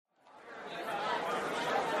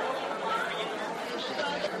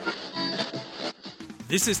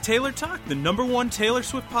This is Taylor Talk, the #1 Taylor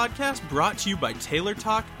Swift podcast brought to you by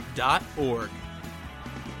TaylorTalk.org.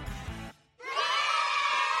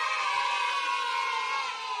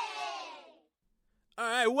 All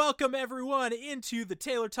right, welcome everyone into the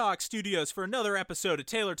Taylor Talk studios for another episode of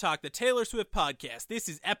Taylor Talk, the Taylor Swift podcast. This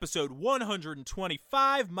is episode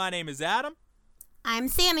 125. My name is Adam. I'm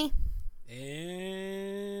Sammy.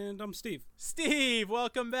 And I'm Steve. Steve,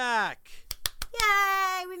 welcome back.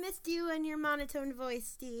 Yay! We missed you and your monotone voice,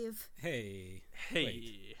 Steve. Hey.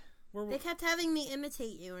 Hey. They kept having me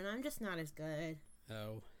imitate you, and I'm just not as good.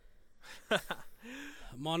 Oh.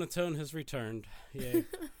 Monotone has returned. Yay.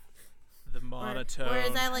 The monotone. Or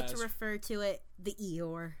as I like to refer to it, the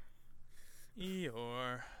Eeyore.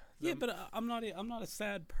 Eeyore. Yeah, but I'm not a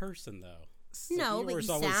sad person, though. No, but you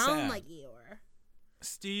sound like Eeyore.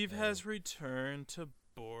 Steve has returned to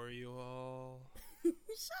bore you all.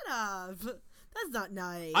 Shut up. That's not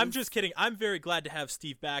nice. I'm just kidding. I'm very glad to have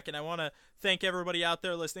Steve back, and I want to thank everybody out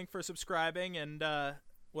there listening for subscribing and,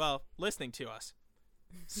 listening to us.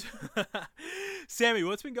 Sammy,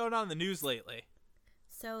 what's been going on in the news lately?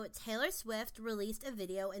 So, Taylor Swift released a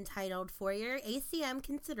video entitled For Your ACM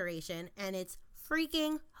Consideration, and it's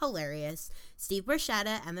freaking hilarious. Steve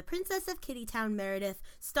Borchetta and the Princess of Kittytown, Meredith,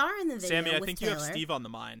 star in the video Sammy, I with think Taylor. you have Steve on the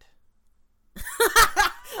mind.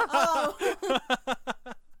 Oh.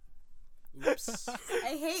 Oops.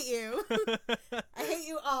 I hate you. I hate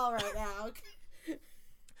you all right now.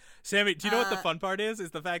 Sammy, do you know what the fun part is? Is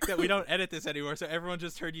the fact that we don't edit this anymore, so everyone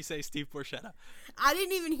just heard you say Steve Borchetta. I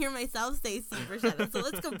didn't even hear myself say Steve Borchetta, so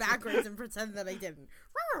let's go backwards and pretend that I didn't.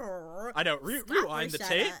 I know. Rewind the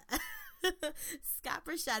tape. Scott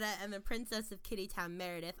Borchetta and the Princess of Kittytown,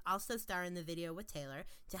 Meredith, also star in the video with Taylor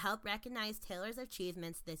to help recognize Taylor's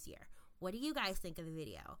achievements this year. What do you guys think of the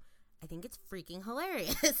video? I think it's freaking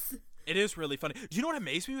hilarious. It is really funny. Do you know what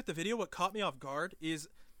amazed me with the video? What caught me off guard is,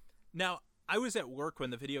 now, I was at work when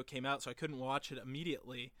the video came out, so I couldn't watch it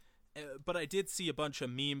immediately, but I did see a bunch of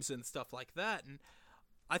memes and stuff like that, and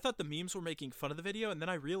I thought the memes were making fun of the video, and then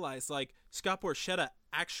I realized, Scott Borchetta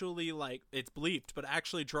actually, it's bleeped, but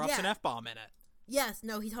actually drops an F-bomb in it. Yes,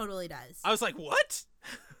 no, he totally does. I was like, what?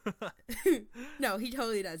 No, he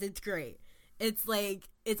totally does. It's great. It's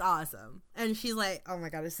it's awesome. And she's like, oh my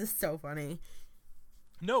god, this is so funny.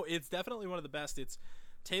 No, it's definitely one of the best. It's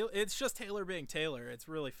just Taylor being Taylor. It's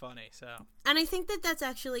really funny, so. And I think that that's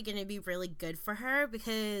actually going to be really good for her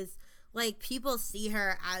because, people see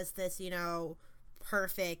her as this,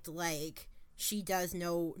 perfect, she does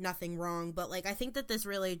nothing wrong. But, I think that this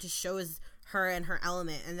really just shows her and her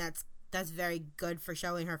element, and that's very good for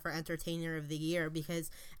showing her for Entertainer of the Year,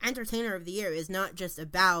 because Entertainer of the Year is not just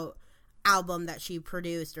about album that she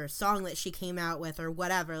produced or song that she came out with or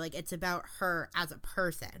whatever. It's about her as a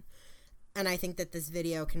person. And I think that this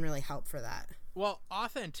video can really help for that. Well,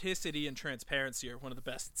 authenticity and transparency are one of the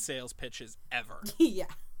best sales pitches ever.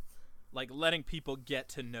 Yeah. Letting people get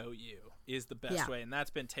to know you is the best way, and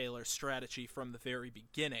that's been Taylor's strategy from the very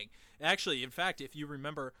beginning. Actually, in fact, if you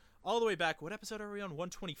remember all the way back, what episode are we on?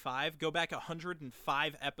 125? Go back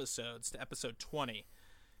 105 episodes to episode 20.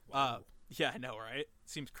 Wow. Yeah, I know, right?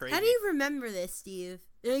 Seems crazy. How do you remember this, Steve?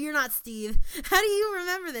 No, you're not Steve. How do you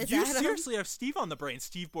remember this, You Adam? seriously have Steve on the brain.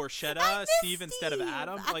 Steve Borchetta, Steve Steve instead of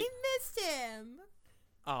Adam. I missed him.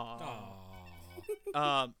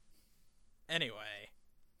 Anyway,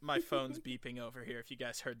 my phone's beeping over here. If you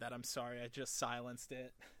guys heard that, I'm sorry. I just silenced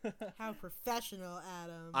it. How professional,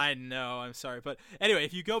 Adam. I know, I'm sorry. But anyway,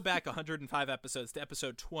 if you go back 105 episodes to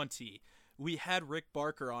episode 20, we had Rick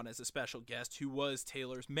Barker on as a special guest, who was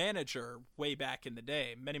Taylor's manager way back in the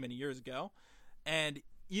day, many, many years ago. And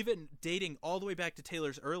even dating all the way back to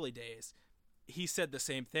Taylor's early days, he said the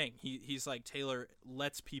same thing. He's like, Taylor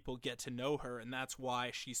lets people get to know her, and that's why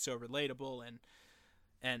she's so relatable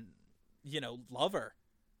and love her.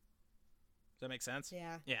 Does that make sense?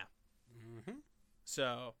 Yeah. Yeah. Mm-hmm.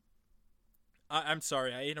 So, I'm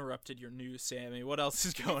sorry, I interrupted your news, Sammy. What else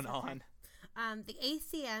is going on? The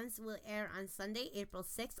ACMs will air on Sunday, April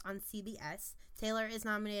 6th on CBS. Taylor is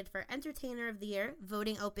nominated for Entertainer of the Year.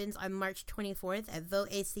 Voting opens on March 24th at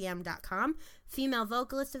voteacm.com. Female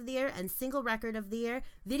Vocalist of the Year and Single Record of the Year,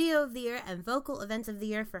 Video of the Year, and Vocal Event of the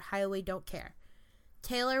Year for Highway Don't Care.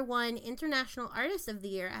 Taylor won International Artist of the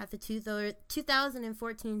Year at the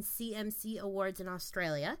 2014 CMC Awards in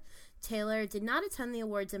Australia. Taylor did not attend the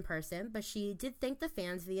awards in person, but she did thank the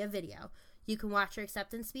fans via video. You can watch her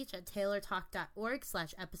acceptance speech at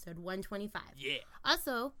TaylorTalk.org/episode 125. Yeah.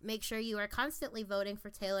 Also, make sure you are constantly voting for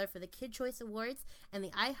Taylor for the Kid Choice Awards and the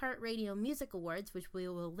iHeartRadio Music Awards, which we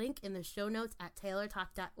will link in the show notes at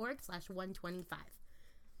TaylorTalk.org/125.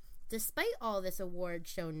 Despite all this award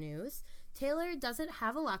show news, Taylor doesn't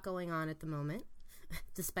have a lot going on at the moment,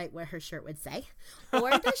 despite what her shirt would say. Or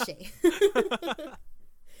does she?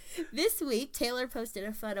 This week, Taylor posted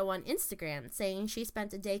a photo on Instagram saying she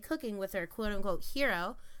spent a day cooking with her quote-unquote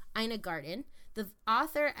hero, Ina Garten, the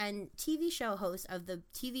author and TV show host of the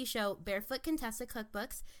TV show Barefoot Contessa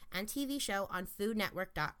Cookbooks and TV show on Food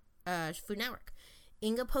Network.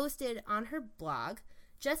 Inga posted on her blog,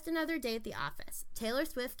 "Just another day at the office. Taylor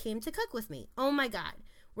Swift came to cook with me. Oh my god.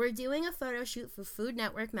 We're doing a photo shoot for Food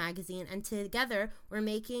Network magazine, and together we're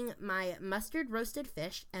making my mustard roasted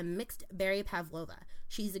fish and mixed berry pavlova.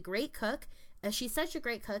 She's a great cook. She's such a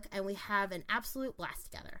great cook, and we have an absolute blast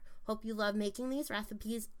together. Hope you love making these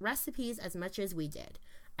recipes as much as we did.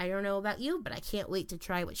 I don't know about you, but I can't wait to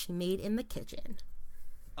try what she made in the kitchen."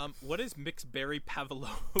 What is mixed berry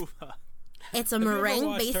pavlova? It's a Have you ever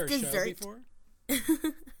meringue-based watched her show dessert. before?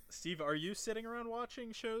 Steve, are you sitting around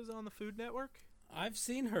watching shows on the Food Network? I've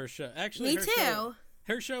seen her show. Actually, Me her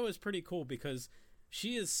too. Show is pretty cool because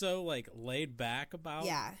she is so like laid back about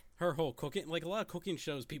Yeah. her whole cooking. Like a lot of cooking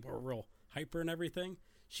shows, people are real hyper and everything.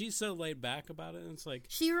 She's so laid back about it, and it's like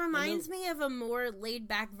She reminds me of a more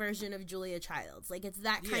laid-back version of Julia Childs. Like, it's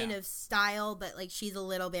that kind Yeah. of style, but, like, she's a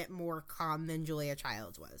little bit more calm than Julia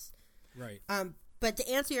Childs was. right. But to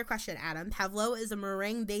answer your question, Adam, pavlova is a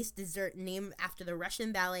meringue-based dessert named after the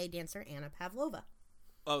Russian ballet dancer Anna Pavlova.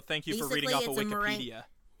 Oh, thank you for Basically, reading off of it's a meringue- Wikipedia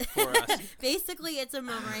for us. Basically, it's a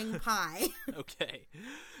meringue pie. Okay.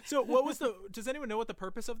 So does anyone know what the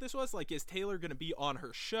purpose of this was? Like, is Taylor going to be on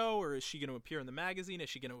her show, or is she going to appear in the magazine? Is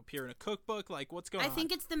she going to appear in a cookbook? Like, what's going I on?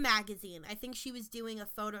 think it's the magazine. I think she was doing a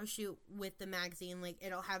photo shoot with the magazine. Like,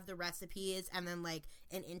 it'll have the recipes and then, like,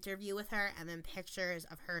 an interview with her and then pictures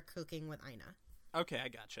of her cooking with Ina. Okay, I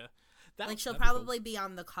gotcha. Like, she'll that'd be cool. probably be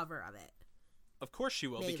on the cover of it. Of course she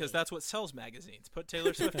will, Maybe. because that's what sells magazines. Put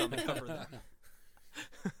Taylor Swift on the cover of them.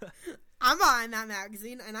 I'm buying that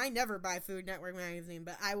magazine, and I never buy Food Network magazine,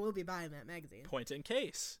 but I will be buying that magazine. Point in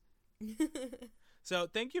case. So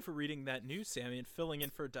thank you for reading that news, Sammy, and filling in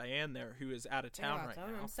for Diane there, who is out of You're town right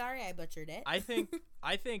welcome. now. I'm sorry I butchered it. I think,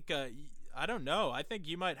 I don't know. I think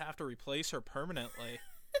you might have to replace her permanently.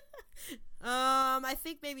 I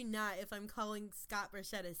think maybe not if I'm calling Scott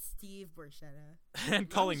Borchetta Steve Borchetta. And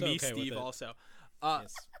calling was me okay with Steve it. also.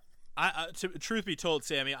 Yes. Truth be told,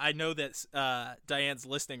 Sammy, I know that Diane's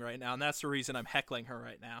listening right now, and that's the reason I'm heckling her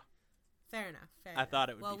right now. Fair enough. I thought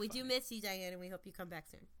it would Well, be we do funny. miss you, Diane, and we hope you come back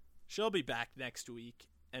soon. She'll be back next week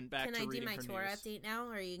and back Can to I do reading my her tour news. update now,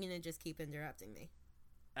 or are you going to just keep interrupting me?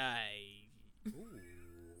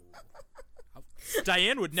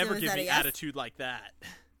 Diane would never is give that a me yes? attitude like that.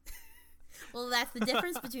 Well, that's the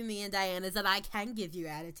difference between me and Diane is that I can give you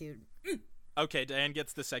attitude. Okay, Diane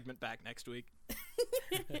gets the segment back next week.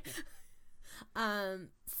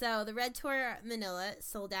 So the Red Tour Manila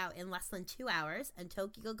sold out in less than 2 hours, and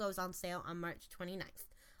Tokyo goes on sale on March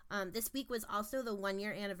 29th. This week was also the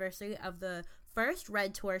 1-year anniversary of the first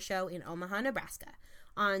Red Tour show in Omaha, Nebraska.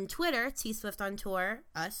 On Twitter, T Swift on Tour,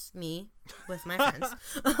 me, with my friends,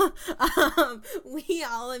 we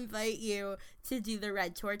all invite you to do the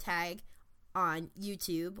Red Tour tag on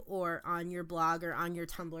YouTube or on your blog or on your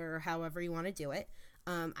Tumblr or however you want to do it.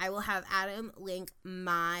 I will have Adam link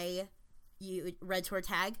my Red Tour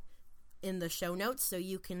tag in the show notes so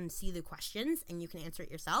you can see the questions and you can answer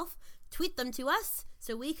it yourself. Tweet them to us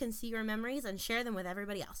so we can see your memories and share them with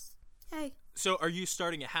everybody else. Hey. So are you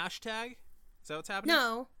starting a hashtag? Is that what's happening?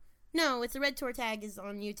 No, it's a Red Tour tag is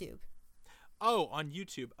on YouTube. Oh, on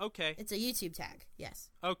YouTube. Okay. It's a YouTube tag,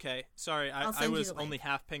 yes. Okay. Sorry, I'll I send you was the link. only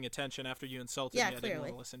half paying attention after you insulted Yeah, me. I didn't clearly.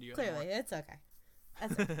 want to listen to you Clearly, anymore. it's okay.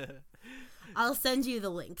 That's okay. I'll send you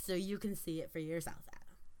the link so you can see it for yourself,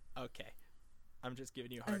 Adam. Okay. I'm just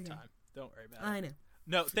giving you a hard Okay. time. Don't worry about it. I know.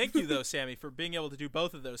 No, thank you, though, Sammy, for being able to do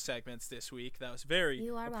both of those segments this week. That was very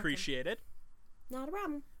You are welcome. appreciated. Not a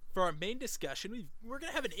problem. For our main discussion, we're going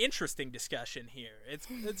to have an interesting discussion here.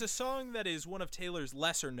 It's a song that is one of Taylor's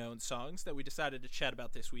lesser-known songs that we decided to chat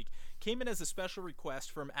about this week. Came in as a special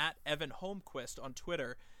request from @EvanHolmquist on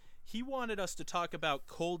Twitter. He wanted us to talk about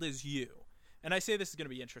Cold As You. And I say this is going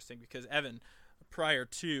to be interesting because Evan, prior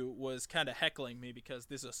to, was kind of heckling me because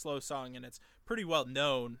this is a slow song, and it's pretty well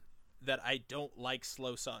known that I don't like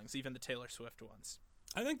slow songs, even the Taylor Swift ones.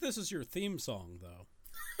 I think this is your theme song, though.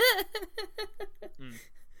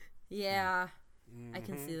 Yeah, I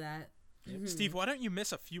can see that. Steve, why don't you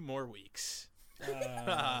miss a few more weeks?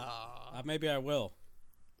 Maybe I will.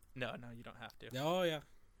 No, you don't have to. Oh, yeah.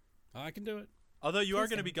 I can do it. Although you are Please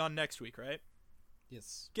going to don't. be gone next week, right?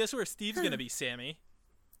 Yes. Guess where Steve's going to be, Sammy?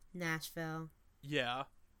 Nashville. Yeah.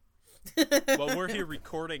 While we're here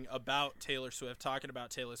recording about Taylor Swift, talking about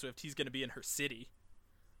Taylor Swift, he's going to be in her city.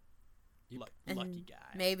 Lucky guy.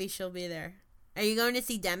 Maybe she'll be there. Are you going to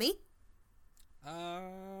see Demi?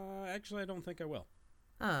 Actually, I don't think I will.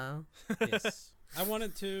 Oh. Yes. I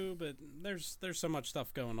wanted to, but there's so much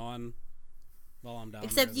stuff going on while I'm down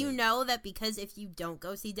Except there. you know that because if you don't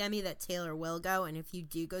go see Demi, that Taylor will go, and if you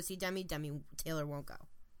do go see Demi, Taylor won't go.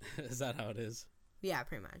 Is that how it is? Yeah,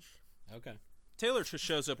 pretty much. Okay. Taylor just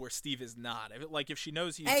shows up where Steve is not. If she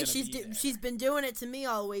knows he's going to be there. She's been doing it to me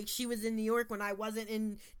all week. She was in New York when I wasn't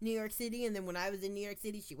in New York City, and then when I was in New York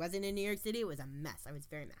City, she wasn't in New York City. It was a mess. I was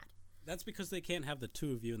very mad. That's because they can't have the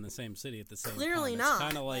two of you in the same city at the same time. Clearly It's not.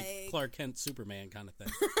 kind of like Clark Kent, Superman kind of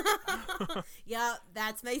thing. Yeah,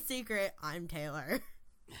 that's my secret. I'm Taylor.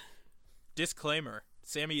 Disclaimer,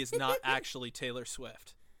 Sammy is not actually Taylor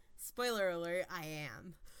Swift. Spoiler alert, I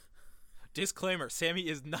am. Disclaimer, Sammy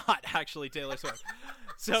is not actually Taylor Swift.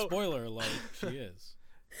 So, Spoiler alert, she is.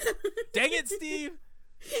 dang it, Steve!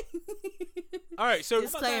 All right, so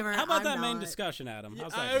Disclaimer, How about I'm that main not. discussion, Adam?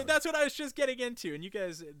 How's that going? that's what I was just getting into, and you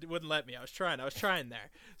guys wouldn't let me. I was trying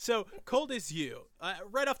there. So, Cold As You.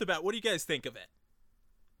 Right off the bat, what do you guys think of it?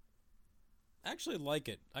 I actually like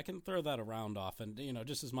it. I can throw that around often,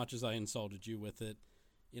 just as much as I insulted you with it.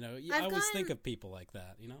 I always think of people like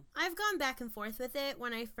that, I've gone back and forth with it.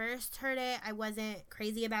 When I first heard it, I wasn't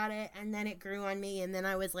crazy about it, and then it grew on me, and then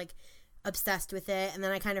I was like obsessed with it, and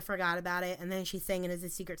then I kind of forgot about it, and then she sang it as a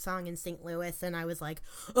secret song in St. Louis, and I was like,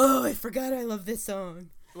 oh, I forgot I love this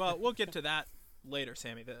song. Well, we'll get to that later,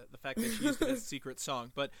 Sammy, the fact that she used it as a secret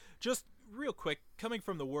song. But just real quick, coming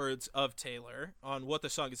from the words of Taylor on what the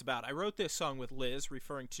song is about, I wrote this song with Liz,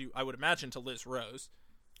 referring to, I would imagine, to Liz Rose.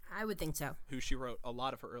 I would think so. Who she wrote a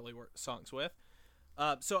lot of her early songs with.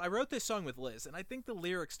 So I wrote this song with Liz, and I think the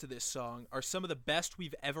lyrics to this song are some of the best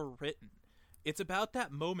we've ever written. It's about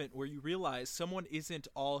that moment where you realize someone isn't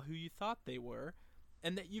all who you thought they were,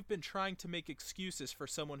 and that you've been trying to make excuses for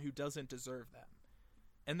someone who doesn't deserve them.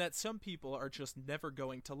 And that some people are just never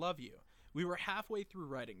going to love you. We were halfway through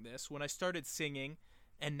writing this when I started singing,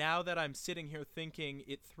 and now that I'm sitting here thinking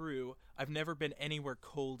it through, I've never been anywhere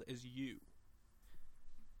cold as you.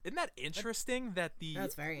 Isn't that interesting that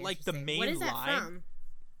That's very like the interesting. main What is that line from?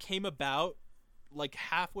 came about like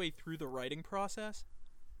halfway through the writing process?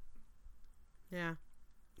 Yeah.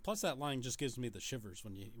 Plus, that line just gives me the shivers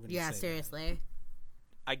when you Yeah, say seriously.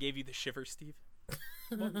 I gave you the shivers, Steve.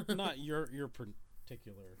 that. Well, not your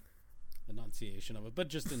particular enunciation of it, but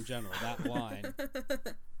just in general, that line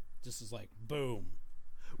just is like boom.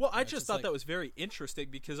 Well, I it's just just thought like- that was very interesting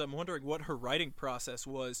because I'm wondering what her writing process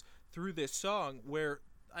was through this song where,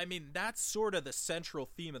 I mean, that's sort of the central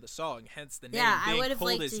theme of the song, hence the name Yeah, I being would have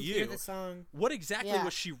Cold liked As to You. hear the song. What exactly Yeah.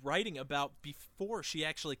 was she writing about before she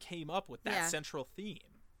actually came up with that Yeah. central theme?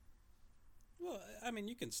 Well, I mean,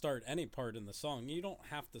 you can start any part in the song. You don't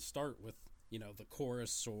have to start with, the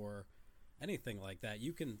chorus or anything like that.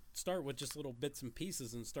 You can start with just little bits and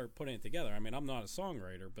pieces and start putting it together. I mean, I'm not a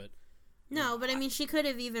songwriter, but No, but I mean, she could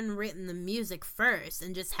have even written the music first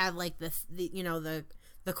and just have like the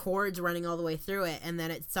chords running all the way through it, and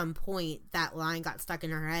then at some point that line got stuck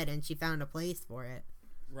in her head and she found a place for it.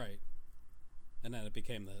 right. And then it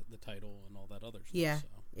became the title and all that other stuff. Yeah, So.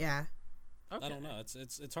 yeah. Okay. I don't know.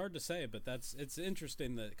 It's hard to say, but it's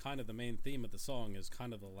interesting that kind of the main theme of the song is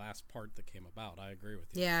kind of the last part that came about. I agree with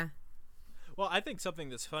you. Yeah. Well, I think something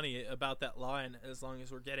that's funny about that line, as long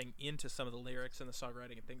as we're getting into some of the lyrics and the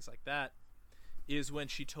songwriting and things like that, is when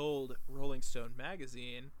she told Rolling Stone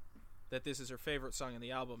magazine that this is her favorite song on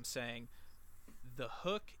the album, saying, the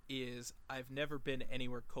hook is, I've never been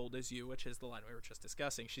anywhere cold as you, which is the line we were just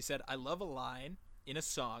discussing. She said, I love a line in a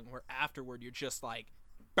song where afterward you're just like,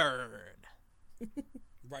 burn.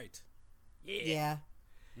 Right. Yeah.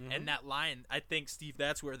 And that line, I think, Steve,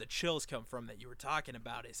 that's where the chills come from that you were talking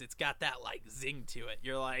about, is it's got that, like, zing to it.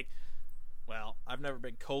 You're like, well, I've never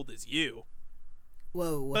been cold as you.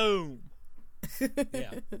 Whoa. Boom.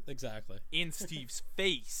 Yeah, exactly. In Steve's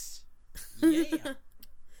face. Yeah.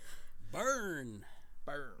 Burn.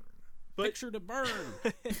 Burn. But, Picture to burn.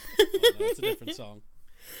 Oh, no, it's a different song.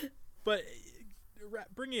 but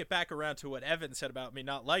bringing it back around to what Evan said about me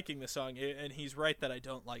not liking the song, and he's right that I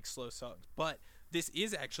don't like slow songs, but this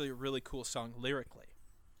is actually a really cool song lyrically.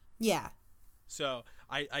 Yeah. So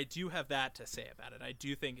I do have that to say about it. I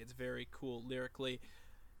do think it's very cool lyrically.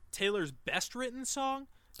 Taylor's best written song,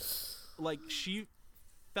 like she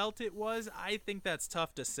felt it was, I think that's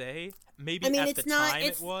tough to say. Maybe at the time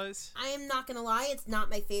it was. I am not gonna lie, it's not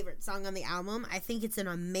my favorite song on the album. I think it's an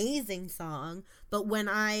amazing song, but when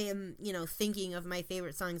I am, thinking of my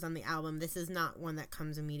favorite songs on the album, this is not one that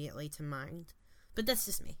comes immediately to mind. But that's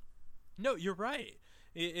just me. No, you're right.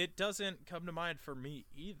 It doesn't come to mind for me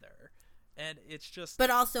either. And it's just... But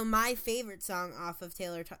also, my favorite song off of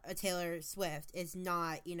Taylor Swift is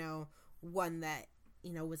not, one that,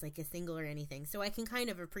 was like a single or anything. So I can kind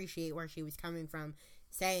of appreciate where she was coming from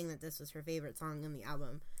saying that this was her favorite song in the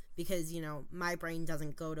album. Because, my brain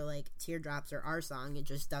doesn't go to, like, Teardrops or Our Song. It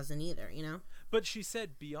just doesn't either, But she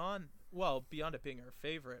said beyond it being her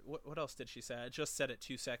favorite, what else did she say? I just said it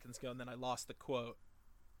 2 seconds ago, and then I lost the quote.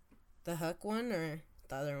 The Hook one or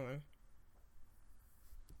the other one?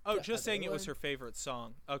 Oh, just saying it was her favorite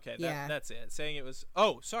song. Okay, yeah. That's it. Saying it was...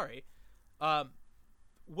 Oh, sorry.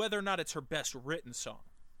 Whether or not it's her best written song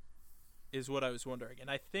is what I was wondering.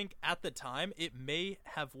 And I think at the time, it may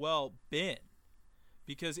have well been.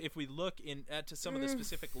 Because if we look to some of the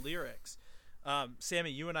specific lyrics, Sammy,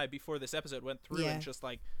 you and I, before this episode, went through and just,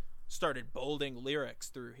 like, started bolding lyrics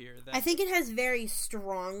through here. I think it has very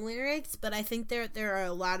strong lyrics, but I think there are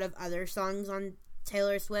a lot of other songs on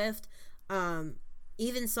Taylor Swift,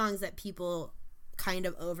 even songs that people kind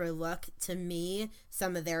of overlook. To me,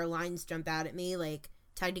 some of their lines jump out at me, like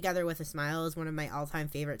Tied Together with a Smile is one of my all-time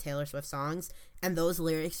favorite Taylor Swift songs, and those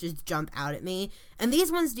lyrics just jump out at me. And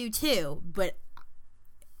these ones do too, but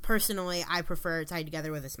personally, I prefer Tied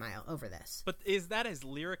Together with a Smile over this. But is that as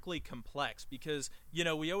lyrically complex? Because,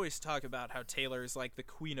 we always talk about how Taylor is like the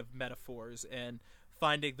queen of metaphors and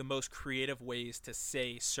finding the most creative ways to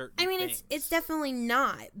say certain things. It's definitely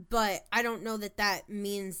not, but I don't know that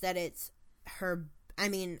means that it's her...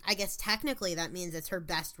 I guess technically that means it's her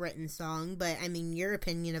best written song, but, your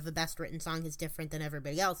opinion of the best written song is different than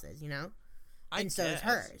everybody else's, So is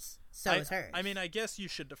hers. I guess you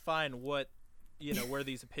should define what... where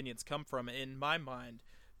these opinions come from. In my mind,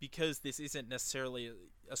 because this isn't necessarily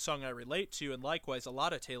a song I relate to, and likewise, a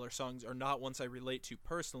lot of Taylor songs are not ones I relate to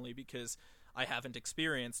personally because I haven't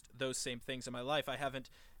experienced those same things in my life. I haven't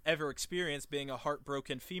ever experienced being a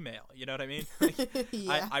heartbroken female. You know what I mean?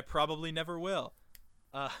 Yeah. I probably never will.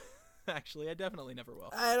 Actually, I definitely never will.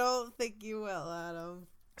 I don't think you will, Adam.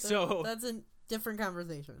 So that's a different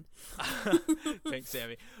conversation. Thanks,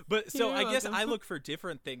 Sammy. But so I guess welcome. I look for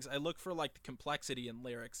different things. I look for like the complexity in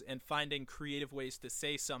lyrics and finding creative ways to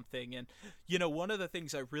say something. And, one of the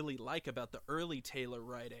things I really like about the early Taylor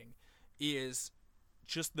writing is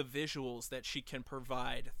just the visuals that she can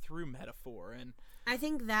provide through metaphor. And I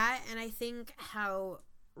think that, and I think how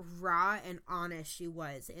raw and honest she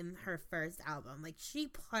was in her first album. Like, she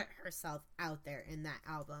put herself out there in that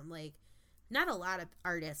album. Like, not a lot of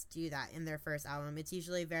artists do that in their first album. It's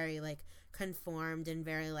usually very, like, conformed and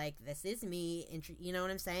very, like, this is me. You know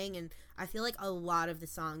what I'm saying? And I feel like a lot of the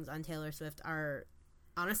songs on Taylor Swift are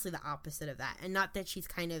honestly the opposite of that. And not that she's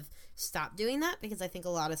kind of stopped doing that, because I think a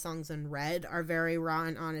lot of songs on Red are very raw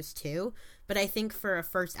and honest too. But I think for a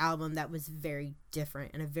first album, that was very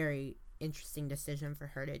different and a very interesting decision for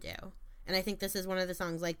her to do. And I think this is one of the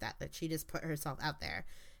songs like that she just put herself out there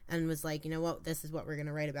and was like, you know what, this is what we're going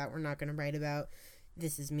to write about. We're not going to write about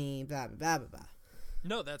this is me, blah, blah, blah, blah, blah.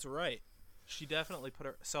 No, that's right. She definitely put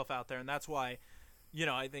herself out there, and that's why,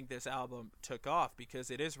 I think this album took off,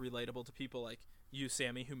 because it is relatable to people like you,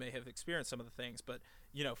 Sammy, who may have experienced some of the things, but,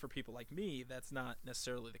 for people like me, that's not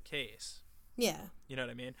necessarily the case. Yeah. You know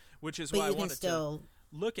what I mean? Which is why I wanted to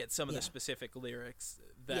look at some of the specific lyrics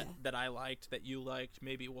that I liked, that you liked.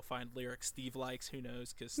 Maybe we'll find lyrics Steve likes, who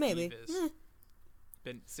knows, because Steve has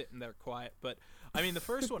been sitting there quiet. But, the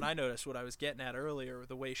first one I noticed, what I was getting at earlier,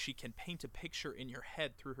 the way she can paint a picture in your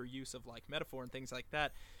head through her use of, like, metaphor and things like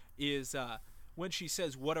that, is when she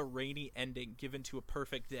says, "What a rainy ending given to a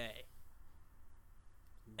perfect day."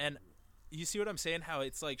 And you see what I'm saying? How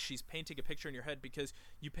it's like she's painting a picture in your head, because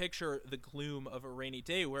you picture the gloom of a rainy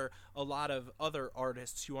day, where a lot of other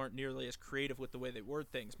artists who aren't nearly as creative with the way they word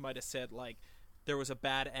things might have said, like, there was a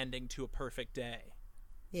bad ending to a perfect day.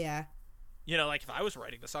 Yeah. Like if I was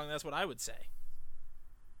writing the song, that's what I would say.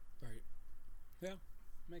 Right. Yeah.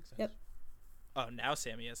 Makes sense. Yep. Oh, now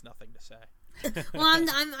Sammy has nothing to say. Well, I'm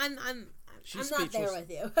not there with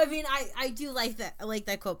you. I do like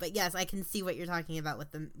that quote, but yes, I can see what you're talking about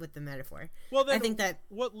with the metaphor. Well, then I think that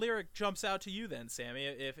what lyric jumps out to you then, Sammy?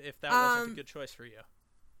 If that wasn't a good choice for you.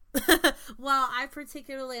 Well, I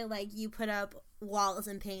particularly like "You put up walls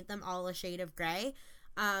and paint them all a shade of gray."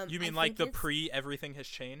 You mean like the everything has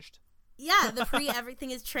changed? Yeah, the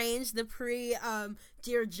everything has changed, the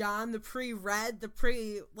Dear John, the Red,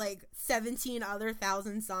 the 17 other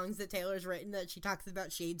 1,000 songs that Taylor's written that she talks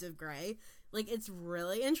about shades of gray. Like, it's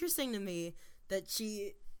really interesting to me that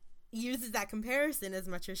she uses that comparison as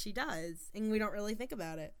much as she does, and we don't really think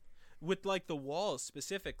about it. With, like, the walls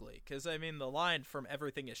specifically, because, the line from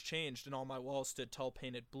 "everything has changed and all my walls stood tall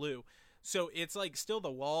painted blue," So it's like still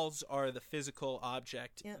the walls are the physical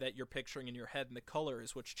object Yep. that you're picturing in your head, and the color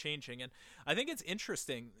is what's changing. And I think it's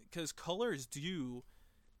interesting because colors do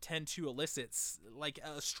tend to elicit like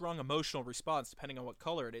a strong emotional response depending on what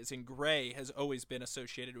color it is. And gray has always been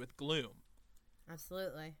associated with gloom.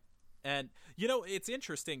 Absolutely. And, it's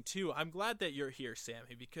interesting, too. I'm glad that you're here,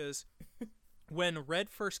 Sammy, because when Red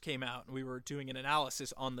first came out, and we were doing an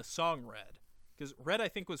analysis on the song Red, because Red, I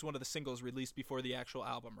think, was one of the singles released before the actual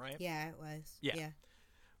album, right? Yeah, it was. Yeah.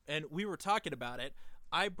 And we were talking about it.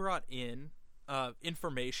 I brought in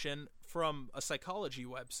information from a psychology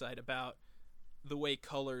website about the way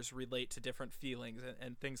colors relate to different feelings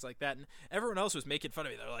and things like that, and everyone else was making fun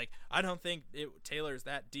of me. They're like, I don't think Taylor's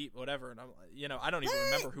that deep, whatever. And I'm, I don't even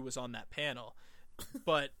remember who was on that panel,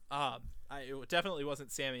 but it definitely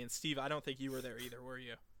wasn't Sammy. And Steve, I don't think you were there either, were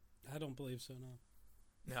you? I don't believe so, no.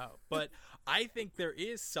 No, but I think there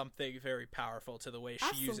is something very powerful to the way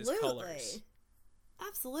she uses colors.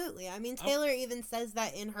 Absolutely. I mean, Taylor even says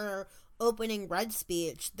that in her opening Red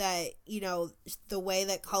speech, that, the way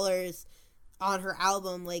that colors on her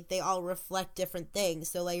album, like, they all reflect different things.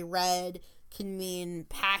 So, like, red can mean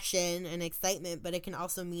passion and excitement, but it can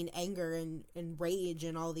also mean anger and rage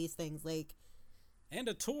and all these things, like... And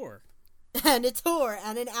a tour. And a tour,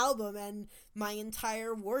 and an album, and my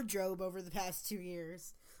entire wardrobe over the past 2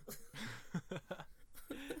 years.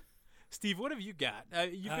 Steve, what have you got?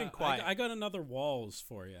 You've been quiet. I got another walls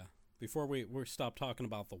for you. Before we stop talking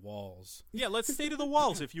about the walls. Yeah, let's stay to the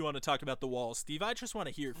walls if you want to talk about the walls, Steve. I just want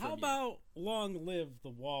to hear from you. How about long live the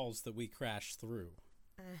walls that we crashed through?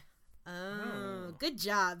 Good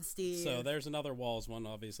job, Steve. So there's another walls one.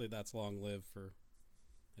 Obviously, that's long live for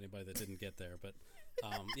anybody that didn't get there. But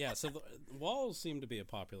yeah, so the walls seem to be a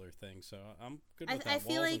popular thing. So I'm good with that. I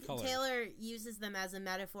feel walls like and colors. Taylor uses them as a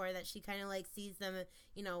metaphor that she kind of like sees them.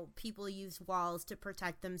 People use walls to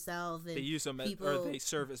protect themselves. And they use them or they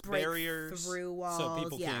serve as barriers through walls, so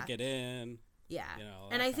people can't get in. Yeah,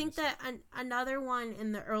 and I think that another one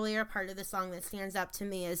in the earlier part of the song that stands up to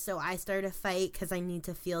me is "So I Start a Fight Because I Need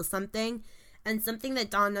to Feel Something," and something that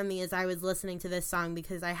dawned on me as I was listening to this song,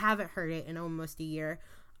 because I haven't heard it in almost a year.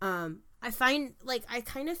 I find, like, I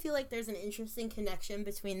kind of feel like there's an interesting connection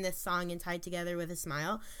between this song and Tied Together with a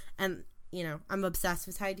Smile. And, I'm obsessed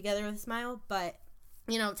with Tied Together with a Smile. But,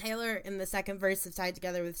 Taylor in the second verse of Tied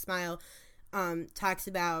Together with a Smile talks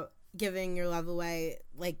about giving your love away,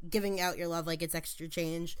 like, giving out your love like it's extra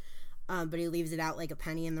change. But he leaves it out like a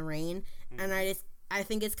penny in the rain. Mm-hmm. And I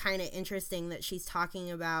think it's kind of interesting that she's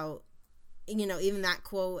talking about, even that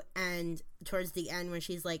quote, and towards the end when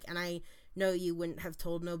she's like, and I know you wouldn't have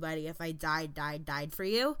told nobody if I died for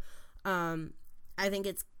you. I think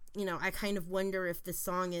it's, I kind of wonder if the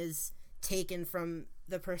song is taken from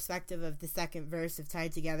the perspective of the second verse of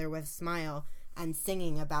Tied Together with a Smile and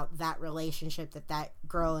singing about that relationship that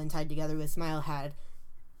girl in Tied Together with a Smile had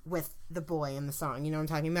with the boy in the song. You know what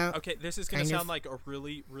I'm talking about? Okay, this is going to sound like a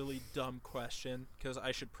really, really dumb question because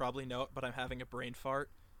I should probably know it, but I'm having a brain fart.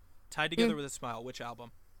 Tied Together with a Smile, which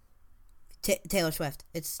album? Taylor Swift.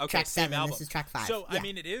 It's track 7. Album. This is track 5. So yeah. I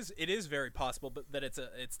mean, it is very possible, but that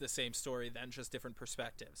it's the same story then, just different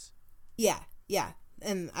perspectives. Yeah,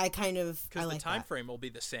 and I kind of because the like time that. frame will be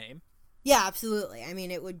the same. Yeah, absolutely. I mean,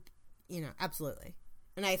 it would, absolutely.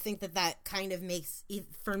 And I think that kind of makes,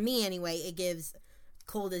 for me anyway, it gives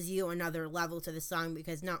Cold As You another level to the song,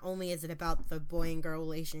 because not only is it about the boy and girl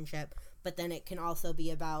relationship, but then it can also be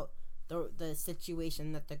about the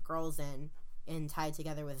situation that the girl's in Tied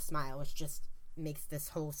Together with a Smile, which just makes this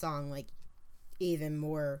whole song like even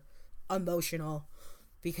more emotional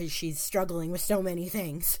because she's struggling with so many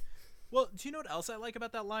things. Well, do you know what else I like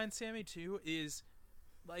about that line, Sammy, too? Is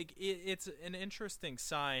like it's an interesting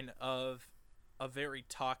sign of a very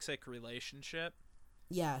toxic relationship.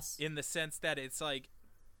 Yes. In the sense that it's like,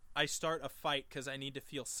 I start a fight because I need to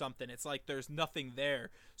feel something. It's like there's nothing there,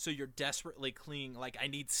 so you're desperately clinging, like, I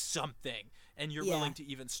need something. And you're willing to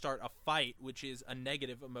even start a fight, which is a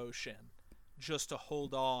negative emotion, just to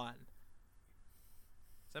hold on.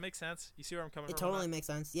 Does that make sense? You see where I'm coming from? It totally makes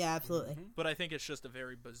sense. Yeah, absolutely. Mm-hmm. But I think it's just a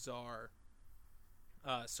very bizarre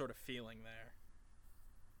sort of feeling there.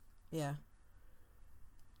 Yeah.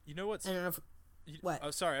 You know what's... I don't know what?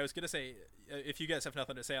 Oh, sorry. I was going to say, if you guys have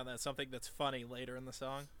nothing to say on that, something that's funny later in the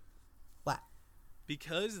song. What?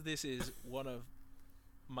 Because this is one of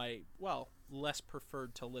my, less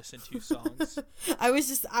preferred to listen to songs.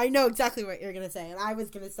 I know exactly what you're going to say, and I was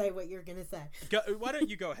going to say what you're going to say. Why don't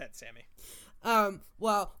you go ahead, Sammy?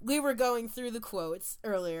 Well, we were going through the quotes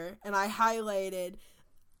earlier, and I highlighted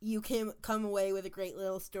you can come away with a great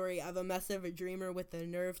little story of a mess of a dreamer with the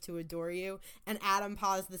nerve to adore you. And Adam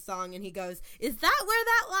paused the song and he goes, is that where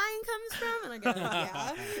that line comes from? And I go,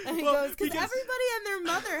 yeah. And he goes, because everybody and their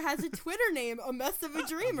mother has a Twitter name, A Mess of a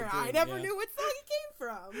Dreamer. I never knew what song it came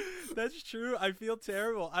from. That's true. I feel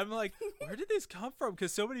terrible. I'm like, where did this come from?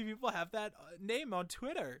 Because so many people have that name on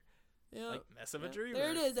Twitter. Yeah. Like, Mess of a Dreamer.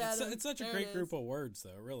 There it is, Adam. It's such a great group of words, though.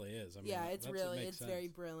 It really is. I mean, yeah, it's sense. very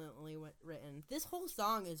brilliantly written. This whole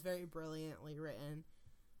song is very brilliantly written.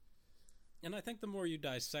 And I think the more you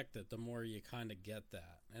dissect it, the more you kind of get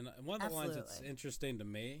that. And one of the lines that's interesting to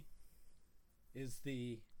me is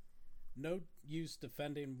the no use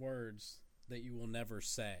defending words that you will never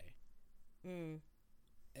say.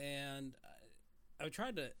 And I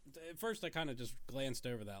tried to, at first I kind of just glanced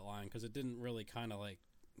over that line because it didn't really kind of like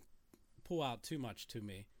pull out too much to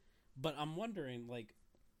me. But I'm wondering, like,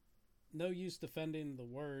 no use defending the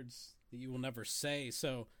words that you will never say.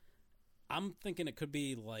 So I'm thinking it could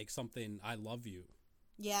be like something, I love you.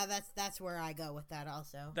 Yeah, that's where I go with that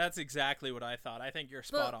also. That's exactly what I thought. I think you're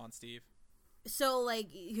spot on, Steve. So, like,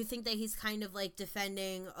 you think that he's kind of, like,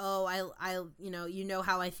 defending, I you know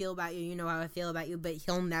how I feel about you, but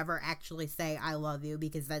he'll never actually say I love you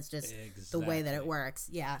because that's just the way that it works.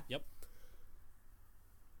 Yeah. Yep.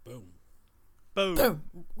 Boom. Boom.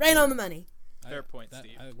 Right on the money. Fair point,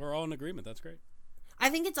 Steve. We're all in agreement. That's great. I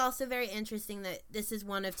think it's also very interesting that this is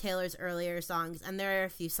one of Taylor's earlier songs, and there are a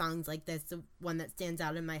few songs like this. The one that stands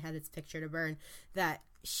out in my head is Picture to Burn, that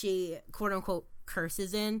she, quote-unquote,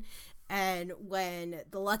 curses in. And when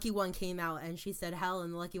The Lucky One came out and she said hell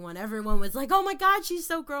in The Lucky One, everyone was like, oh my God, she's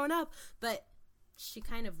so grown up. But she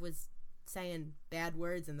kind of was saying bad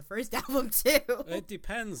words in the first album, too. It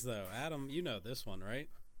depends, though. Adam, you know this one, right?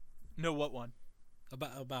 No, what one?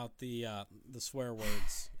 About the swear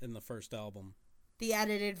words in the first album. The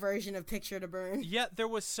edited version of Picture to Burn. Yeah, there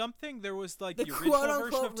was something. There was like the original version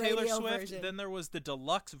of quote-unquote Taylor radio Swift. version. Then there was the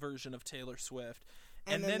deluxe version of Taylor Swift.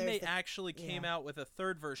 And then they actually came out with a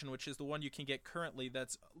third version, which is the one you can get currently.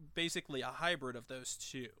 That's basically a hybrid of those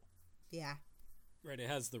two. Yeah. Right, it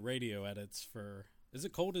has the radio edits for... Is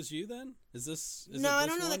it Cold as You, then? No, I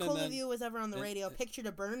don't know that Cold as You was ever on the radio. Picture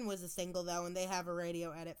to Burn was a single, though, and they have a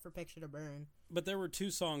radio edit for Picture to Burn. But there were two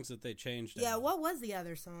songs that they changed. Yeah, what was the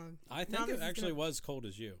other song? I think it actually was Cold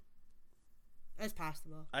as You. It's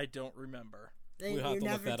possible. I don't remember. We'll have to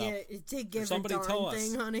look that up. To give somebody a darn tell us.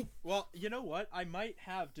 thing, honey. Well, you know what? I might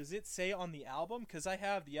have. Does it say on the album? Because I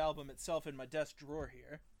have the album itself in my desk drawer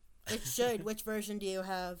here. It should. Which version do you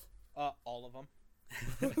have? All of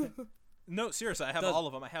them. No, seriously, I have all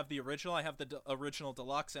of them. I have the original, I have the original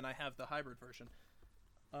deluxe, and I have the hybrid version.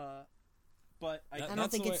 But I don't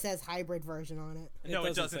think it says hybrid version on it. No,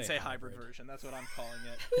 it doesn't say hybrid version. That's what I'm calling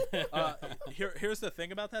it. Here's the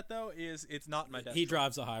thing about that, though, is it's not in my desk. He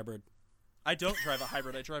drives a hybrid. I don't drive a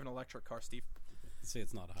hybrid. I drive an electric car, Steve. See,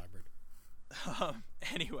 it's not a hybrid.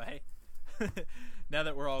 Anyway, now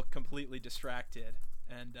that we're all completely distracted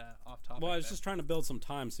and off topic. Well, I was just trying to build some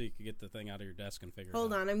time so you could get the thing out of your desk and figure it out.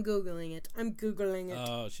 Hold on, I'm Googling it.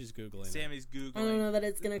 Oh, she's Googling Sammy's Googling. I don't know that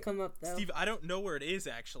it's going to come up, though. Steve, I don't know where it is,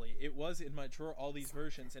 actually. It was in my drawer, all these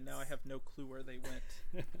versions, and now I have no clue where they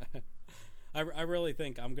went. I really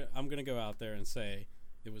think I'm going to go out there and say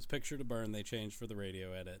it was Picture to Burn they changed for the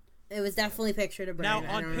radio edit. It was definitely Picture to Burn. Now,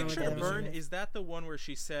 on Picture to Burn, is that the one where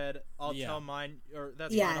she said, I'll tell mine, or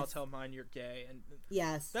that's fine, I'll tell mine you're gay? And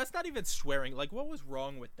yes. That's not even swearing. Like, what was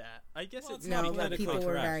wrong with that? I guess it's not not politically correct.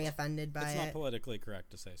 People were very offended by it. It's not politically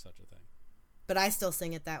correct to say such a thing. But I still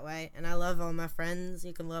sing it that way, and I love all my friends.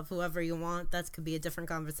 You can love whoever you want. That could be a different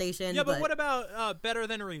conversation. Yeah, but what about Better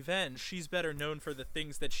Than Revenge? She's better known for the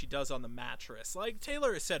things that she does on the mattress. Like,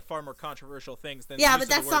 Taylor has said far more controversial things than but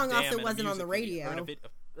that song also wasn't on the radio.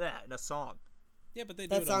 In a song. Yeah, but they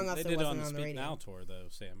did it on the Speak Now tour, though,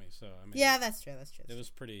 Sammy. So I mean, yeah, that's true. It was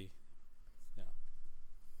pretty. Yeah,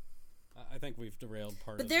 I think we've derailed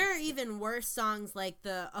part. But there are even worse songs, like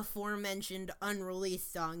the aforementioned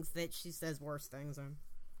unreleased songs that she says worse things on.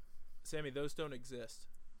 Sammy, those don't exist.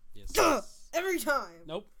 Yes. Every time.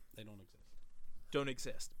 Nope, they don't exist. Don't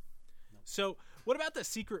exist. Nope. So, what about the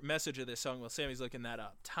secret message of this song? While Sammy's looking that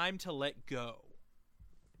up, time to let go.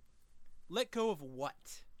 Let go of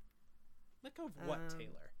what? Let go of what,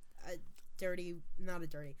 Taylor?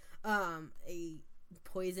 A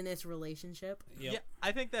poisonous relationship. Yep. Yeah,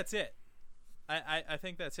 I think that's it. I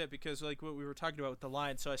think that's it, because like what we were talking about with the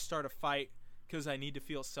line, so I start a fight because I need to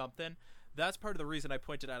feel something. That's part of the reason I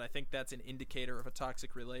pointed out I think that's an indicator of a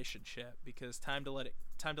toxic relationship, because time to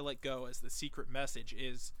let go as the secret message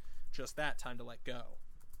is just that, time to let go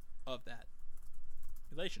of that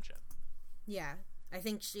relationship. Yeah. I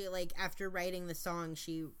think she, like, after writing the song,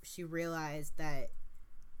 she realized that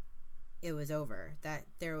it was over. That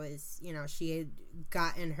there was, you know, she had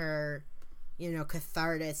gotten her, you know,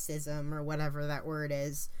 catharticism or whatever that word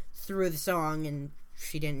is through the song, and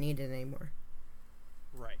she didn't need it anymore.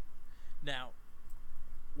 Right. Now,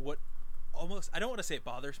 what almost, I don't want to say it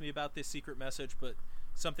bothers me about this secret message, but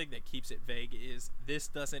something that keeps it vague is this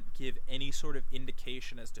doesn't give any sort of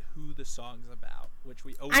indication as to who the song's about, which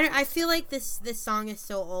we always... I feel like this song is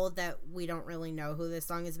so old that we don't really know who this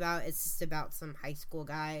song is about. It's just about some high school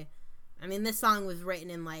guy. I mean, this song was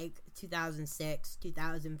written in, like, 2006,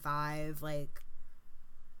 2005. Like,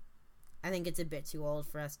 I think it's a bit too old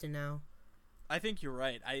for us to know. I think you're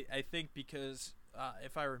right. I think because,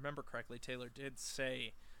 if I remember correctly, Taylor did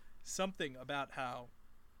say something about how,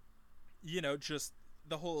 you know, just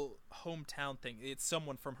the whole hometown thing. It's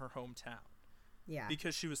someone from her hometown. Yeah.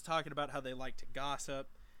 Because she was talking about how they like to gossip,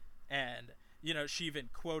 and, you know, she even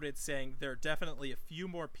quoted saying, there are definitely a few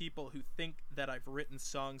more people who think that I've written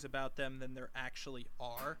songs about them than there actually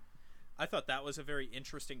are. I thought that was a very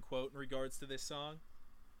interesting quote in regards to this song.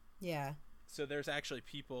 Yeah. So there's actually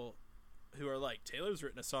people who are like, Taylor's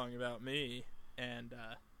written a song about me, and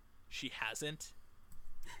she hasn't.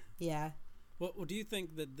 Yeah. Well, do you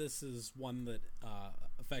think that this is one that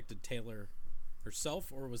affected Taylor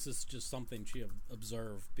herself, or was this just something she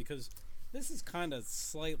observed? Because this is kind of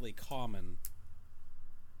slightly common,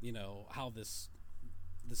 you know, how this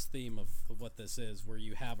theme of what this is, where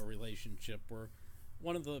you have a relationship where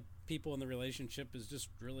one of the people in the relationship is just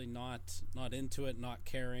really not into it, not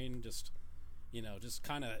caring, just, you know, just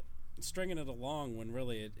kind of stringing it along when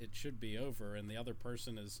really it should be over, and the other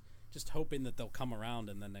person is just hoping that they'll come around,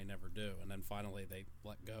 and then they never do, and then finally they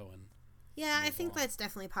let go. And yeah, I think that's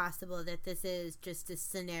definitely possible, that this is just a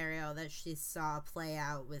scenario that she saw play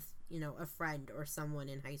out with, you know, a friend or someone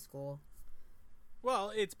in high school.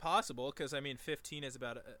 Well, it's possible, because, I mean, 15 is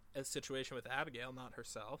about a situation with Abigail, not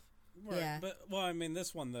herself. Right. Yeah. But, well, I mean,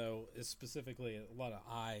 this one, though, is specifically a lot of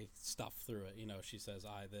I stuff through it. You know, she says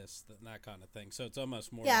I this, that kind of thing. So it's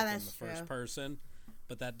almost more like in the first person.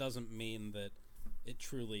 But that doesn't mean that it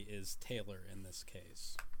truly is Taylor in this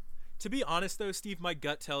case. To be honest, though, Steve, my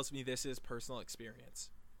gut tells me this is personal experience.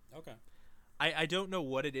 Okay. I don't know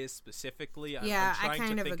what it is specifically. I'm I trying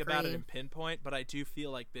kind to of think about it agree. in pinpoint, but I do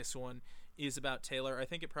feel like this one is about Taylor. I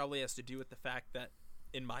think it probably has to do with the fact that,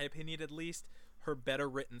 in my opinion at least, her better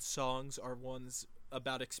written songs are ones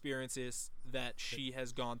about experiences that she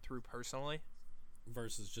has gone through personally.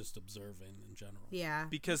 Versus just observing in general. Yeah.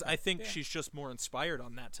 Because I think she's just more inspired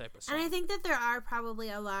on that type of song. And I think that there are probably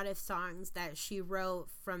a lot of songs that she wrote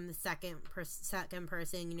from the second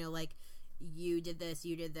person, you know, like, you did this,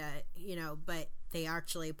 you did that, you know, but they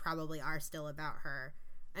actually probably are still about her.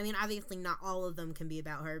 I mean, obviously not all of them can be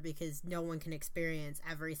about her, because no one can experience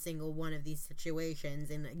every single one of these situations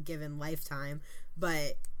in a given lifetime,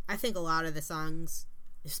 but I think a lot of the songs,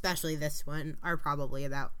 especially this one, are probably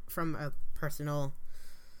about from a personal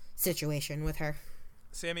situation with her.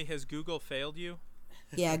 Sammy, has Google failed you?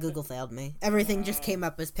 Yeah, Google failed me. Everything just came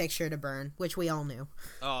up as picture to burn, which we all knew.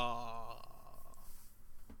 Oh.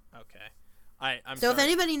 Okay. I'm So sorry. if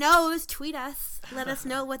anybody knows, tweet us. Let us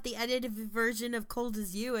know what the edited version of Cold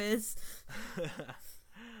as You is.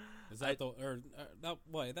 Is that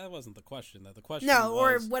that wasn't the question, though. The question No,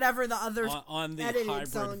 or was, whatever the other on the edited hybrid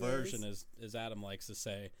song version, is. as Adam likes to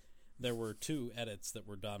say, there were two edits that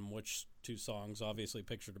were done. Which two songs? Obviously,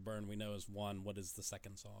 Picture to Burn we know is one. What is the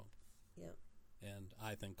second song? Yep. And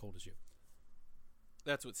I think Cold as You.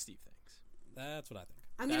 That's what Steve thinks. That's what I think.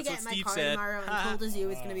 I'm going to That's get in what my Steve car said. tomorrow, and Cold as You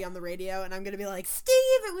is going to be on the radio, and I'm going to be like, Steve,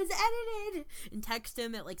 it was edited! And text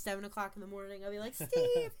him at like 7 o'clock in the morning. I'll be like, Steve,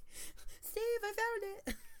 I found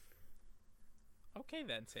it. Okay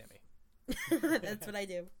then, Sammy. That's what I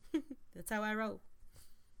do. That's how I roll.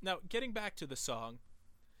 Now, getting back to the song,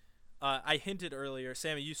 I hinted earlier,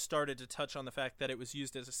 Sammy, you started to touch on the fact that it was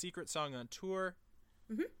used as a secret song on tour.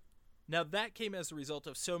 Mm-hmm. Now, that came as a result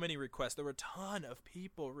of so many requests. There were a ton of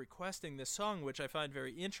people requesting this song, which I find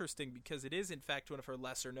very interesting because it is, in fact, one of her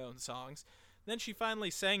lesser-known songs. Then she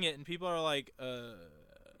finally sang it, and people are like,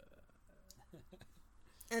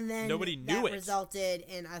 And then nobody knew it. Resulted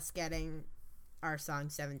in us getting our song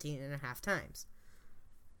 17 and a half times.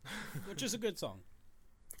 Which is a good song.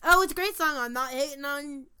 Oh, it's a great song. I'm not hating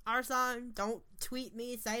on our song. Don't tweet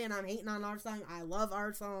me saying I'm hating on our song. I love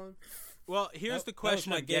our song. Well, here's the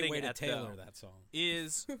question that was my I'm getting gateway at, to Taylor, though, that song.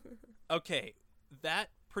 is, okay, that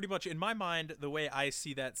pretty much, in my mind, the way I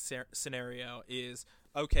see that scenario is,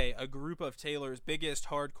 okay, a group of Taylor's biggest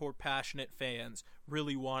hardcore passionate fans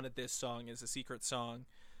really wanted this song as a secret song,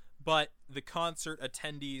 but the concert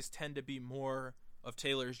attendees tend to be more of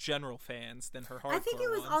Taylor's general fans than her hardcore I think it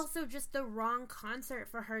was ones. also just the wrong concert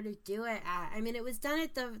for her to do it at. I mean, it was done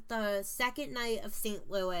at the second night of St.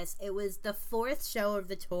 Louis. It was the 4th show of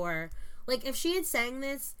the tour. Like, if she had sang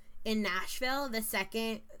this in Nashville, the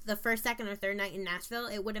first, second, or third night in Nashville,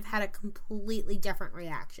 it would have had a completely different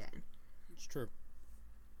reaction. It's true.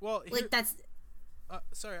 Well, here, Like, that's...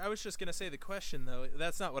 sorry, I was just gonna say the question though.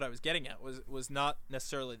 That's not what I was getting at. Was not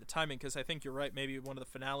necessarily the timing, because I think you're right. Maybe one of the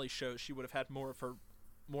finale shows she would have had more of her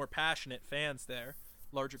more passionate fans there,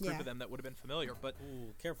 larger group of them that would have been familiar. But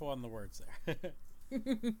Ooh, careful on the words there.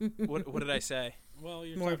 what did I say? Well,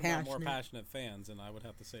 you're More talking about more passionate. passionate fans, and I would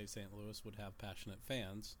have to say St. Louis would have passionate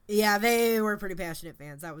fans. Yeah, they were pretty passionate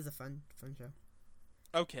fans. That was a fun show.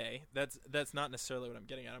 Okay, that's not necessarily what I'm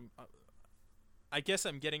getting at. I guess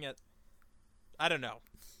I'm getting at. I don't know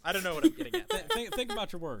what I'm getting at. Think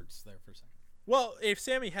about your words there for a second. Well, if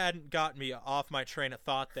Sammy hadn't got me off my train of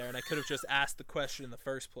thought there, and I could have just asked the question in the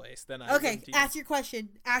first place, then I Okay, wouldn't even- ask your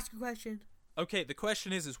question. Ask your question. Okay, the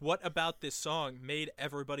question is what about this song made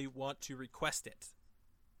everybody want to request it?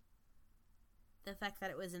 The fact that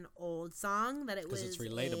it was an old song, that it was Because it's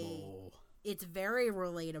relatable. It's very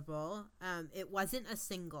relatable. It wasn't a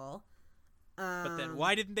single. But then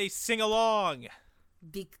why didn't they sing along?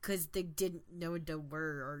 Because they didn't know the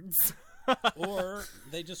words. Or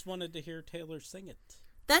they just wanted to hear Taylor sing it.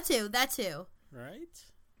 That too. Right?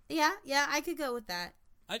 Yeah, I could go with that.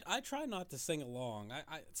 I try not to sing along.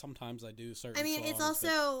 I sometimes I do certain I mean, songs, it's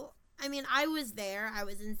also... I mean, I was there. I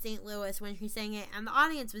was in St. Louis when she sang it, and the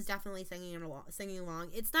audience was definitely singing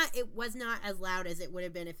along. It was not as loud as it would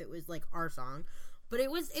have been if it was like our song, but it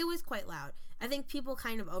was quite loud. I think people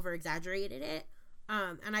kind of over exaggerated it,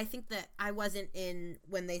 and I think that I wasn't in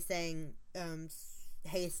when they sang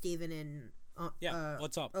 "Hey Stephen" in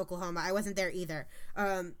what's up? Oklahoma. I wasn't there either.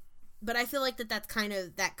 But I feel like that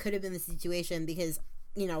could have been the situation because,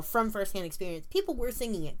 you know, from firsthand experience, people were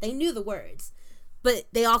singing it. They knew the words. But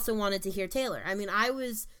they also wanted to hear Taylor. I mean, I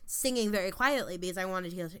was singing very quietly because I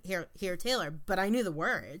wanted to hear Taylor, but I knew the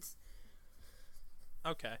words.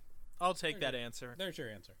 Okay, I'll take that answer. There's your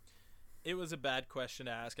answer. It was a bad question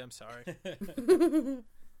to ask. I'm sorry.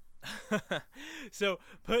 So,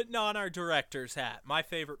 putting on our director's hat, my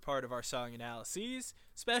favorite part of our song analyses,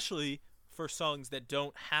 especially for songs that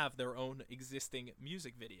don't have their own existing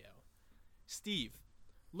music video. Steve,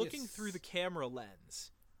 looking Yes. through the camera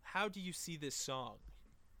lens, how do you see this song?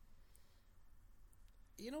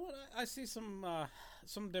 You know what? I see some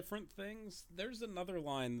different things. There's another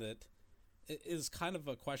line that is kind of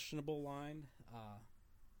a questionable line.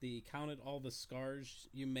 The counted all the scars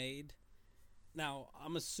you made. Now,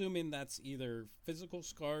 I'm assuming that's either physical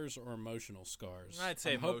scars or emotional scars. I'd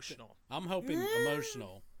say emotional. I'm hoping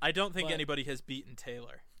emotional. I don't think But- anybody has beaten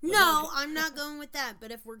Taylor. No, I'm not going with that. But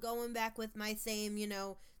if we're going back with my same, you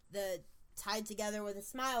know, the tied together with a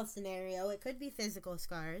smile scenario, it could be physical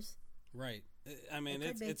scars. Right. I mean, It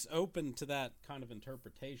could be. it's open to that kind of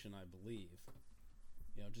interpretation, I believe.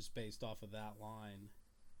 You know, just based off of that line.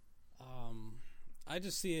 I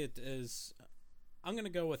just see it as... I'm going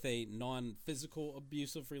to go with a non-physical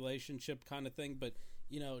abusive relationship kind of thing, but,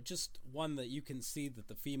 you know, just one that you can see that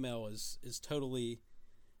the female is totally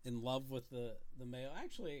in love with the male.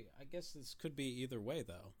 Actually, I guess this could be either way,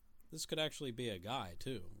 though. This could actually be a guy,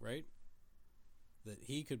 too, right? That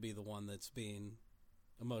he could be the one that's being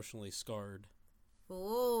emotionally scarred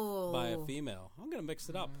Oh. by a female. I'm going to mix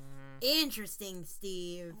it up. Interesting,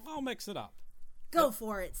 Steve. I'll mix it up. Go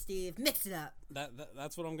for it, Steve. Mix it up.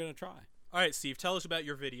 That's what I'm going to try. All right, Steve, tell us about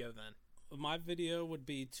your video then. My video would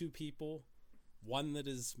be two people, one that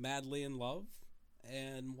is madly in love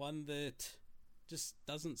and one that just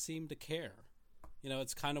doesn't seem to care. You know,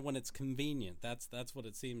 it's kind of when it's convenient. That's what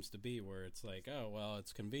it seems to be, where it's like, oh, well,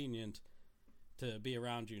 it's convenient to be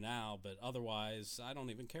around you now, but otherwise I don't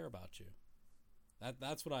even care about you.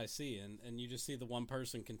 That's what I see, and you just see the one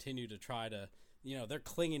person continue to try to, you know, they're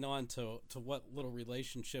clinging on to what little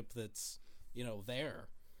relationship that's, you know, there.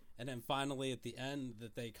 And then finally at the end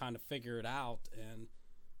that they kind of figure it out and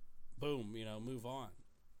boom, you know, move on.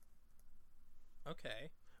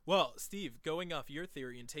 Okay. Well, Steve, going off your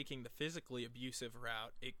theory and taking the physically abusive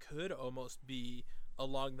route, it could almost be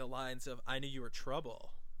along the lines of I Knew You Were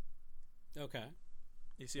Trouble. Okay.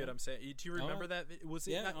 You see what I'm saying? Do you remember that? Was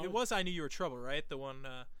it? Yeah, It was I Knew You Were Trouble, right? The one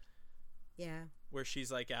Yeah. where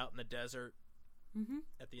she's like out in the desert Mm-hmm.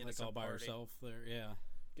 at the end Like of some all by party. herself there, yeah.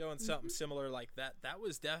 Going something similar like that. That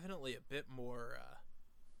was definitely a bit more.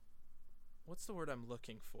 What's the word I'm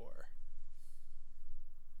looking for?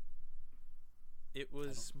 It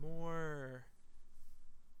was more.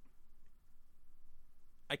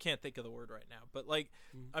 I can't think of the word right now, but like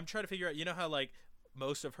I'm trying to figure out. You know how like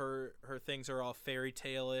most of her things are all fairy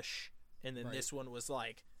tale-ish, and then Right. this one was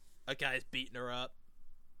like a guy's beating her up.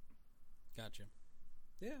 Gotcha.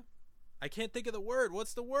 Yeah. I can't think of the word.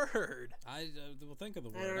 What's the word? I will think of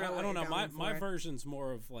the I word. don't know what I don't you're know. My going for. version's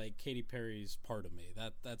more of like Katy Perry's "Part of Me."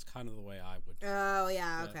 That's kind of the way I would. Oh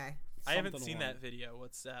yeah, Yeah. okay. I haven't Something seen along- that video.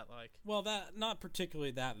 What's that like? Well, that not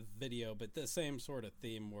particularly that video, but the same sort of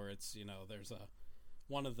theme where it's there's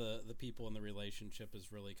one of the people in the relationship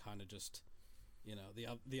is really kind of just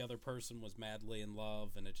the other person was madly in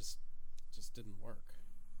love and it just didn't work.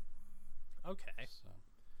 Okay. So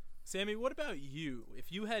Sammy, what about you?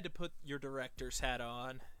 If you had to put your director's hat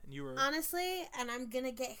on and you were Honestly, and I'm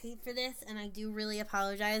gonna get hate for this, and I do really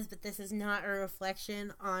apologize, but this is not a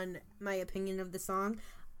reflection on my opinion of the song.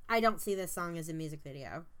 I don't see this song as a music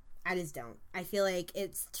video. I just don't. I feel like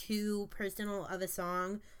it's too personal of a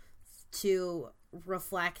song to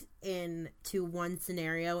reflect into one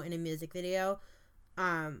scenario in a music video.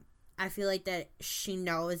 I feel like that she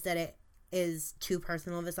knows that it is too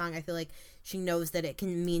personal of a song. I feel like she knows that it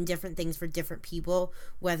can mean different things for different people,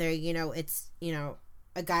 whether it's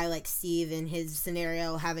a guy like Steve in his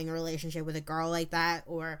scenario having a relationship with a girl like that,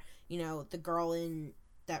 or the girl in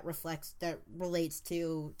that relates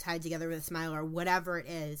to Tied Together with a Smile, or whatever it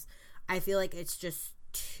is. I feel like it's just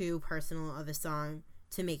too personal of a song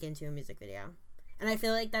to make into a music video. And I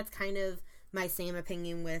feel like that's kind of my same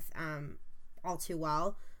opinion with All Too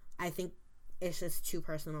Well. I think it's just too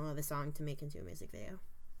personal of a song to make into a music video.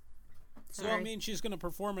 So I mean, she's going to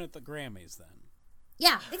perform it at the Grammys then.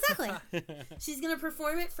 Yeah, exactly. She's going to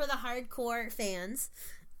perform it for the hardcore fans,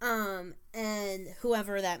 and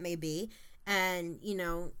whoever that may be, and,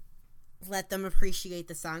 let them appreciate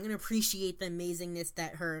the song and appreciate the amazingness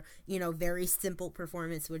that her, very simple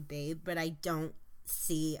performance would be, but I don't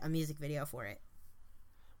see a music video for it.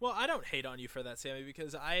 Well, I don't hate on you for that, Sammy,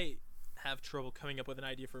 because I have trouble coming up with an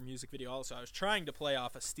idea for a music video also. I was trying to play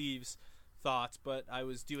off of Steve's thoughts, but I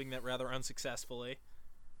was doing that rather unsuccessfully.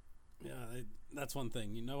 Yeah, that's one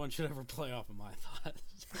thing. No one should ever play off of my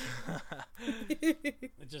thoughts.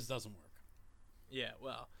 It just doesn't work. Yeah,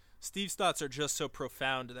 well, Steve's thoughts are just so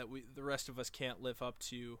profound that the rest of us can't live up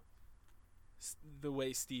to the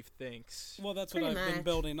way Steve thinks. Well, that's what Pretty I've been much.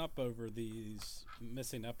 building up over these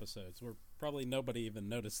missing episodes, where probably nobody even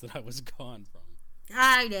noticed that I was gone from.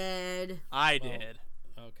 I did. I Well, did.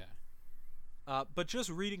 Okay. But just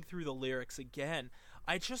reading through the lyrics again,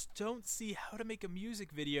 I just don't see how to make a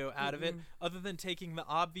music video out of it other than taking the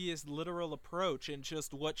obvious literal approach and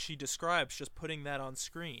just what she describes, just putting that on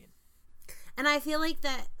screen. And I feel like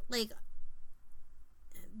that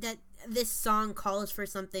this song calls for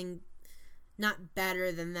something not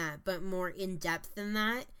better than that, but more in depth than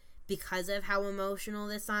that, because of how emotional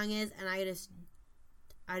this song is. And I just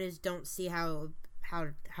don't see how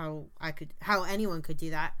anyone could do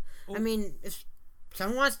that. Well, I mean, if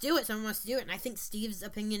someone wants to do it, someone wants to do it. And I think Steve's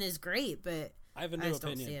opinion is great, but I have a I new just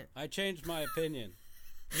don't see opinion. it. I changed my opinion.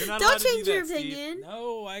 You're not don't allowed to change do your that, Steve. opinion.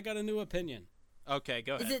 No, I got a new opinion. Okay,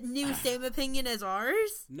 go ahead. Is it new same opinion as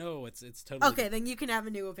ours? No, it's totally Okay, then you can have a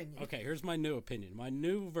new opinion. Okay, here's my new opinion. My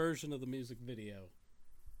new version of the music video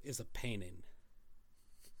is a painting.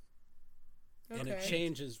 And it Okay.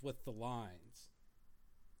 changes with the lines.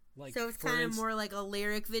 Like, So it's for kind of inst- more like a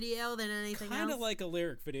lyric video than anything kind else? of like a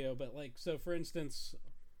lyric video, but like, so for instance,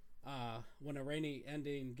 when a rainy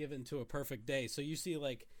ending given to a perfect day. So you see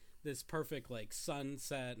like this perfect like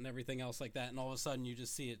sunset and everything else like that, and all of a sudden you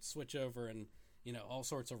just see it switch over and all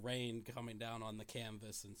sorts of rain coming down on the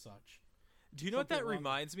canvas and such. Do you know what that something wrong.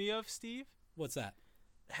 reminds me of, Steve? What's that?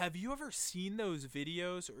 Have you ever seen those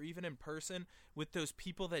videos, or even in person, with those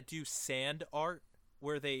people that do sand art,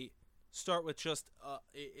 where they start with just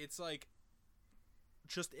it's like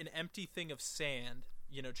just an empty thing of sand,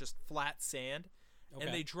 just flat sand, Okay.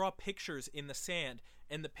 and they draw pictures in the sand,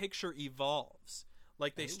 and the picture evolves.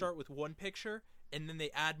 Like they start with one picture, and then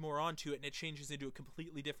they add more onto it, and it changes into a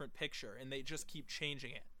completely different picture, and they just keep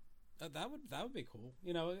changing it. That would be cool,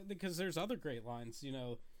 because there's other great lines,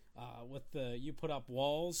 with you put up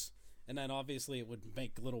walls, and then obviously it would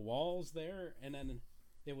make little walls there, and then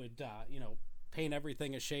it would paint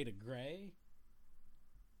everything a shade of gray,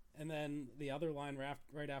 and then the other line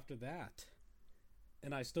right after that,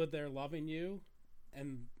 and I stood there loving you,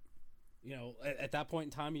 and at that point in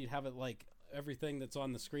time you'd have it like everything that's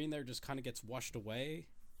on the screen there just kind of gets washed away.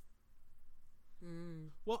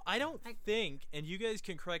 Well, I don't think, and you guys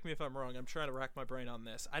can correct me if I'm wrong, I'm trying to rack my brain on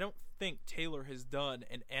this, I don't think Taylor has done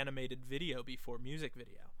an animated video before, music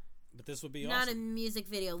video. But this would be Not a awesome. music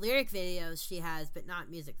video. Lyric videos she has, but not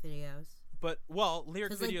music videos. but well,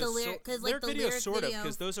 lyric 'Cause, like, videos, the lyric- 'cause, like, lyric the videos lyric sort of, video-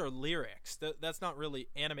 because those are lyrics. That's not really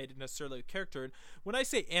animated necessarily with character. And when I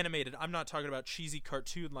say animated, I'm not talking about cheesy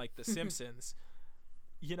cartoon like The Simpsons.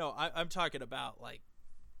 You know, I'm talking about like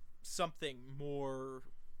something more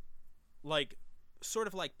like sort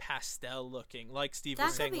of like pastel looking, like Steve That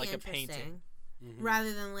was could saying, be like a interesting. painting.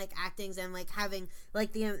 Rather than like actings and like having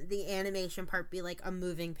like the animation part be like a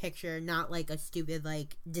moving picture, not like a stupid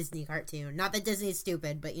like Disney cartoon. Not that Disney's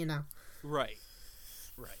stupid, but you know. Right.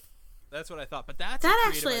 That's what I thought. But that's That a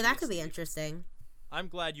creative actually idea, that could be Steve. interesting. I'm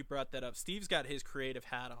glad you brought that up. Steve's got his creative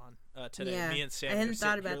hat on today. Yeah, Me and Sam I hadn't are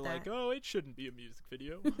thought sitting here about like, that. oh, it shouldn't be a music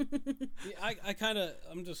video. Yeah,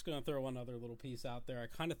 I'm just going to throw one other little piece out there. I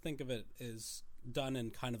kind of think of it as done in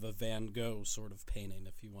kind of a Van Gogh sort of painting,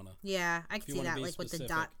 if you want to. Yeah, I can you see wanna that be like with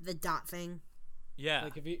specific. the dot thing. Yeah.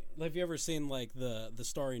 Like, have you ever seen like the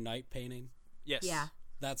Starry Night painting? Yes. Yeah.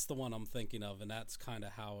 That's the one I'm thinking of, and that's kind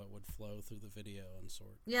of how it would flow through the video and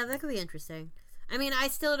sort. Yeah, that could be interesting. I mean, I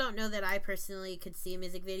still don't know that I personally could see a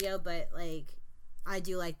music video, but like I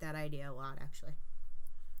do like that idea a lot actually.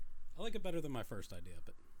 I like it better than my first idea,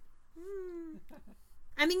 but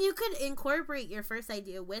I mean, you could incorporate your first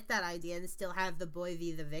idea with that idea and still have the boy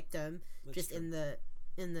be the victim, That's just true.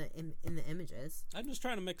 in the images. I'm just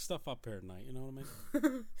trying to mix stuff up here tonight. You know what I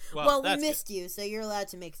mean? Well, we that's missed you, so you're allowed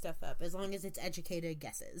to make stuff up as long as it's educated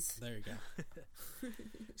guesses. There you go.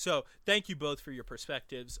 So thank you both for your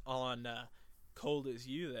perspectives on Cold as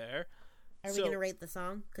You there. Are we So- gonna rate the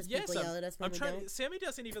song? Because Yes, people yell at us when I'm we trying. don't. Sammy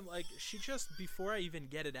doesn't even like. She just before I even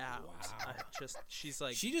get it out. She's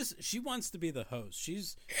like. She wants to be the host.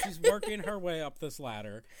 She's working her way up this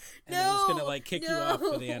ladder, and then just No, gonna like kick you off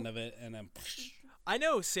for the end of it, and then. I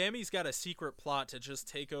know Sammy's got a secret plot to just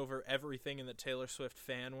take over everything in the Taylor Swift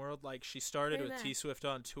fan world. Like she started Pretty with much. T Swift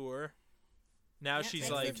on tour. Now Yeah, she's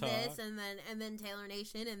Next like, is this, and then Taylor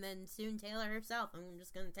Nation, and then soon Taylor herself. I'm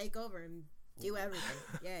just gonna take over and do everything.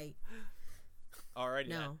 Yay! alrighty.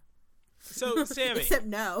 then. No, So Sammy, except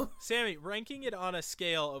no. Sammy, ranking it on a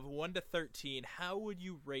scale of 1 to 13, how would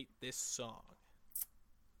you rate this song?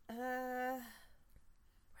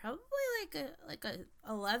 Probably like a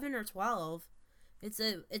 11 or 12. It's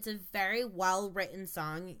a very well written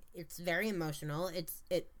song. It's very emotional. It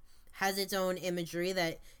has its own imagery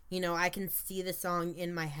that, you know, I can see the song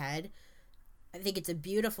in my head. I think it's a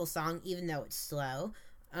beautiful song, even though it's slow.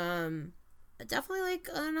 Definitely like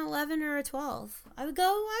an 11 or a 12. I'd probably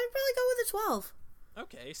go with a 12.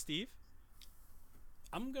 Okay, Steve.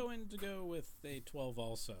 I'm going to go with a 12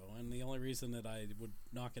 also, and the only reason that I would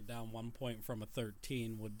knock it down 1 point from a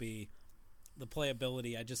 13 would be the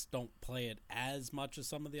playability. I just don't play it as much as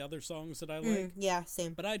some of the other songs that I like, Yeah,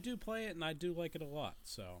 same. but I do play it and I do like it a lot,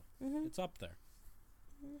 so it's up there.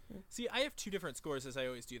 See, I have two different scores as I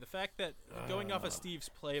always do. The fact that going off of Steve's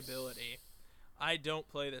playability, I don't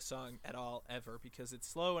play this song at all ever because it's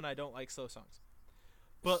slow and I don't like slow songs.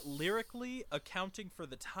 But lyrically, accounting for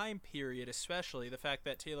the time period, especially the fact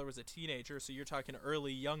that Taylor was a teenager, so you're talking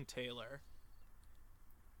early young Taylor,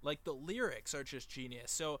 like the lyrics are just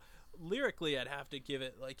genius. So lyrically, I'd have to give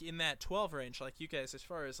it like in that 12 range, like you guys, as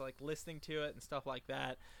far as like listening to it and stuff like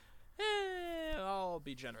that. I'll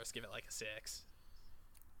be generous, give it like a 6.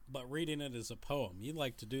 But reading it as a poem, you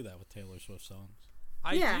like to do that with Taylor Swift songs.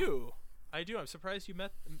 I Yeah. do. I'm surprised you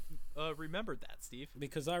remembered that, Steve.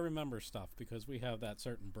 Because I remember stuff, because we have that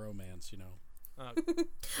certain bromance, you know.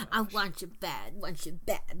 I want you bad,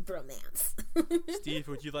 bromance. Steve,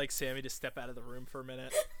 would you like Sammy to step out of the room for a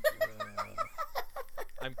minute?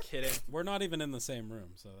 I'm kidding. We're not even in the same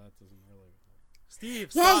room, so that doesn't really...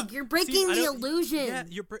 Steve, Hey, stop. you're breaking Steve, I the don't- illusion. Yeah,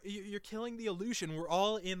 you're killing the illusion. We're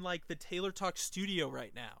all in like the Taylor Talk studio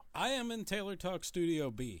right now. I am in Taylor Talk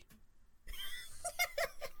Studio B.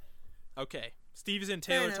 Okay. Steve is in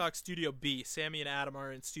Fair Taylor enough. Talk Studio B. Sammy and Adam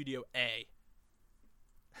are in Studio A.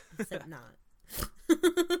 Except not.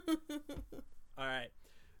 All right.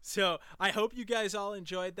 So I hope you guys all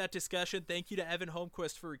enjoyed that discussion. Thank you to Evan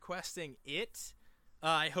Holmquist for requesting it.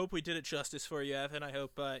 I hope we did it justice for you, Evan. I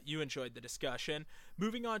hope you enjoyed the discussion.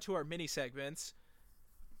 Moving on to our mini segments.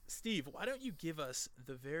 Steve, why don't you give us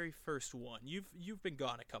the very first one? You've been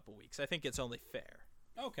gone a couple weeks. I think it's only fair.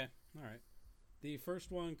 Okay, all right. The first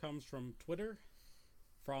one comes from Twitter,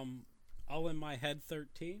 from All in My Head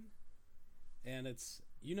 13, and it's,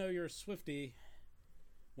 you know you're a Swiftie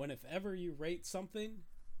when if ever you rate something,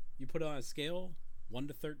 you put it on a scale 1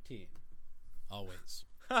 to 13. Always.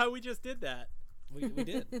 We just did that. We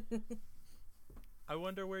did. I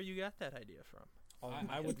wonder where you got that idea from.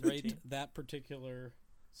 I would rate that particular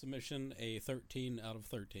submission a 13 out of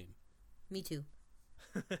 13. Me too.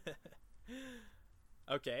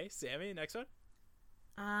 Okay, Sammy, next one.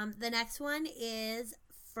 The next one is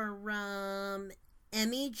from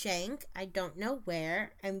Emmy Jank. I don't know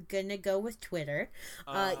where. I'm gonna go with Twitter.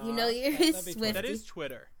 You know you're a Swiftie. That is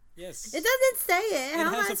Twitter. Yes. It doesn't say it. How am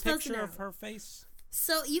I It has a supposed to picture know? of her face.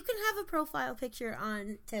 So you can have a profile picture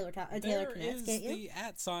on Taylor There Connects, is can't you? the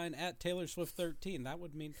 @ at Taylor Swift 13. That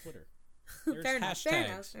would mean Twitter. There's Fair enough.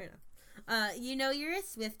 hashtags. Fair enough. You know you're a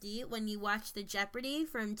Swiftie when you watch the Jeopardy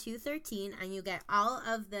from 213 and you get all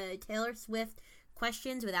of the Taylor Swift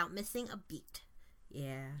questions without missing a beat.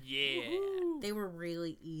 Yeah. Yeah. They were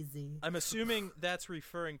really easy. I'm assuming that's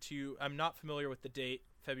referring to, I'm not familiar with the date,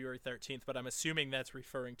 February 13th, but I'm assuming that's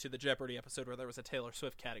referring to the Jeopardy episode where there was a Taylor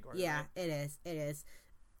Swift category. Yeah, right? it is. It is.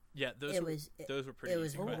 Yeah, those were pretty it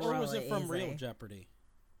was easy Or, questions. or was it from Really Real easy. Jeopardy?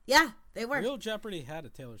 Yeah, they were. Real Jeopardy had a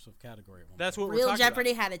Taylor Swift category at one That's point. what we're Real talking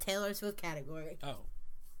Jeopardy had a Taylor Swift category. Oh.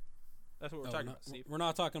 That's what we're No, talking not- about, Steve. We're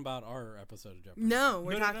not talking about our episode of Jeopardy. No,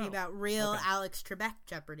 we're No, talking no. about real Okay. Alex Trebek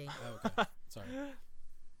Jeopardy. Oh, okay. Sorry.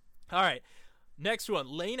 All right. Next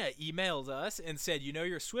one. Lena emailed us and said, you know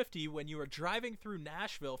you're Swiftie when you are driving through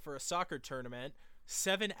Nashville for a soccer tournament.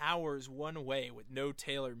 7 hours one way with no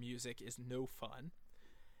Taylor music is no fun.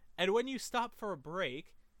 And when you stop for a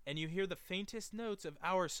break and you hear the faintest notes of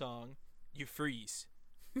our song, you freeze.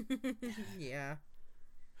 Yeah.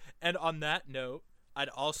 And on that note, I'd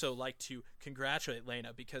also like to congratulate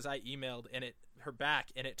Lena because I emailed her back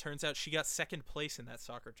and it turns out she got second place in that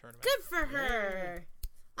soccer tournament. Good for her.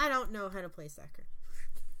 I don't know how to play soccer.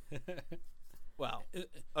 Well, Is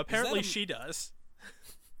apparently that a- she does.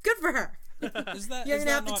 Good for her. Is that You're is gonna that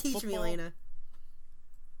have to not teach football? me, Lena.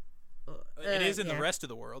 It is in yeah. the rest of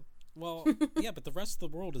the world. Well, yeah, but the rest of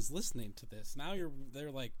the world is listening to this. Now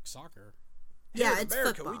they're like soccer. Yeah, in it's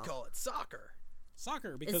America, football. we call it soccer.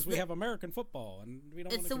 Soccer because It's we the- have American football and we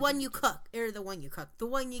don't It's wanna the one confuse you it. cook, or the one you cook, the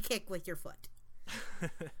one you kick with your foot.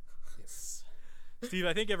 Yes. Steve,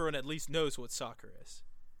 I think everyone at least knows what soccer is.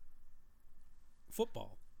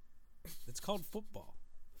 Football. It's called football.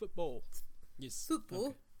 Football. Yes.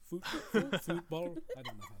 Football. Okay. Football. I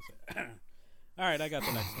don't know how to say it. All right, I got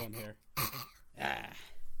the next one here.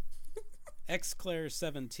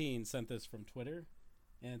 xclaire17 sent this from Twitter.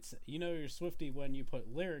 And it's, you know you're Swiftie when you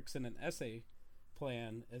put lyrics in an essay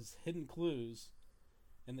plan as hidden clues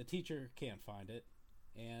and the teacher can't find it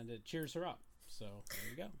and it cheers her up. So there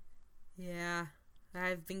you go. Yeah,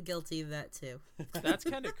 I've been guilty of that too. That's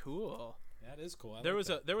kind of cool. That is cool. I There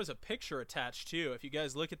like was a picture attached too. If you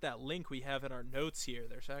guys look at that link we have in our notes here,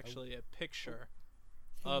 there's actually a picture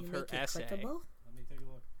Can of you her make it essay clickable? Let me take a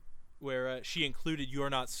look. where she included "You're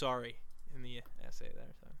Not Sorry" in the essay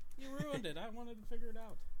there. So You ruined it. I wanted to figure it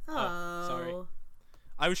out. Oh, sorry.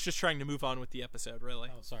 I was just trying to move on with the episode, really.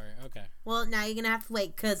 Oh, sorry. Okay. Well, now you're gonna have to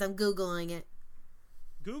wait because I'm googling it.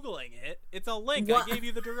 Googling it. It's a link. What? I gave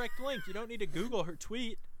you the direct link. You don't need to Google her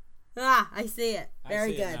tweet. Ah, I see it. I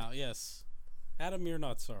Very see good. it now. Yes. Adam, you're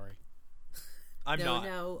not sorry. I'm no, not.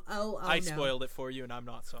 no. Oh, I no. spoiled it for you, and I'm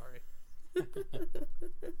not sorry.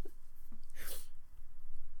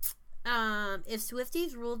 If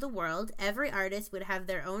Swifties ruled the world, every artist would have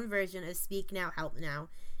their own version of Speak Now, Help Now.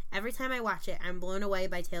 Every time I watch it, I'm blown away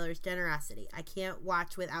by Taylor's generosity. I can't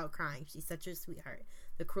watch without crying. She's such a sweetheart.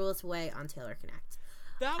 The cruelest way on Taylor Connect.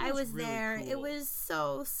 That was I was really there. cool. It was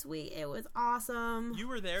so sweet. It was awesome. You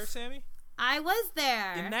were there, Sammy? I was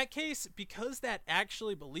there. In that case, because that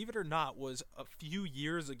actually, believe it or not, was a few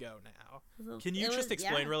years ago now, can you It just was-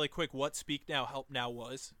 explain yeah. really quick what Speak Now, Help Now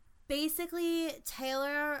was? Basically,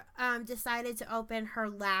 Taylor decided to open her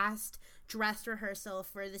last dress rehearsal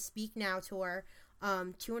for the Speak Now tour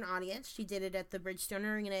to an audience. She did it at the Bridgestone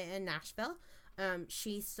Arena in Nashville.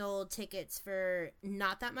 She sold tickets for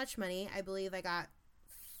not that much money. I believe I got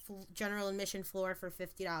general admission floor for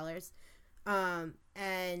 $50.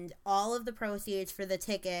 And all of the proceeds for the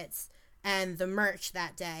tickets and the merch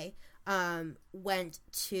that day went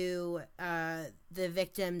to the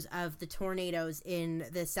victims of the tornadoes in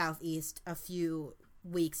the southeast a few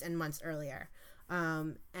weeks and months earlier.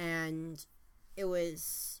 And it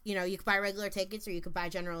was, you could buy regular tickets or you could buy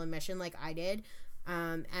general admission like I did.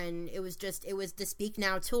 And it was the Speak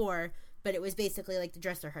Now tour, but it was basically like the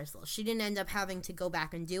dress rehearsal. She didn't end up having to go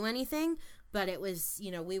back and do anything, but it was,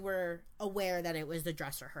 we were aware that it was the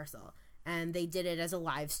dress rehearsal. And they did it as a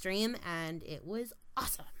live stream, and it was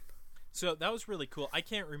awesome. So that was really cool. I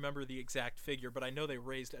can't remember the exact figure, but I know they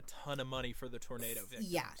raised a ton of money for the tornado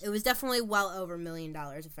victims. Yeah, it was definitely well over $1 million,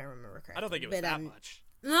 if I remember correctly. I don't think it was But, that much.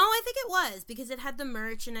 No, I think it was, because it had the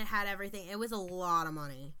merch and it had everything. It was a lot of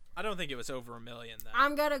money. I don't think it was over $1 million, though.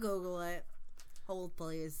 I'm gonna Google it. Hold,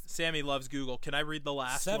 please. Sammy loves Google. Can I read the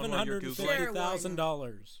last one while you're Googling?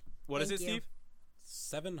 $750,000. What is it, Thank you. Steve?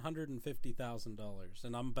 $750,000,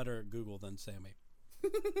 and I'm better at Google than Sammy.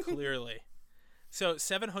 Clearly. So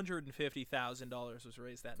 $750,000 was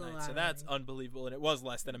raised that night. So that's unbelievable, and it was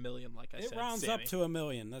less than $1 million, like I said. It rounds Sammy. up to $1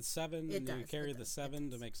 million. That's 7, It and you does, carry it the does, 7 it to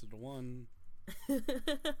does. makes it a 1.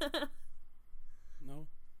 No?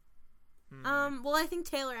 Well, I think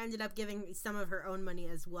Taylor ended up giving some of her own money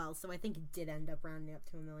as well, so I think it did end up rounding up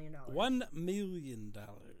to $1 million. $1 million.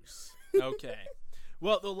 Okay.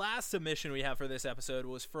 Well, the last submission we have for this episode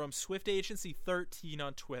was from Swift Agency 13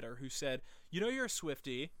 on Twitter, who said, "You know you're a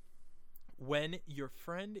Swiftie when your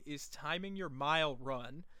friend is timing your mile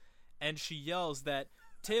run and she yells that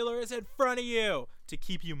Taylor is in front of you to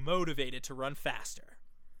keep you motivated to run faster."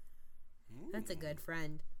 That's a good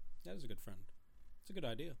friend. That is a good friend. It's a good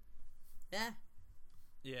idea. Yeah.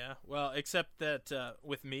 Yeah, well, except that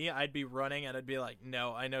with me, I'd be running and I'd be like,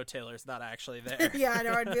 no, I know Taylor's not actually there. Yeah, I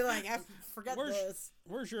know. I'd be like, forget this.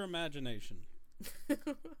 Where's your imagination?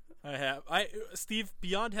 Steve,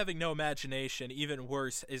 beyond having no imagination, even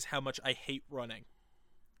worse is how much I hate running.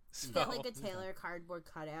 So, Get like a Taylor cardboard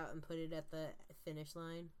cutout and put it at the finish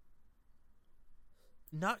line.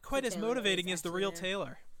 not quite as Taylor motivating is as the real actually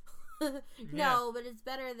Taylor. No, but it's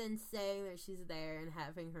better than saying that she's there and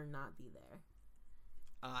having her not be there.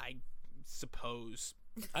 I suppose.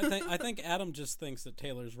 I think Adam just thinks that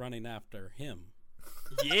Taylor's running after him.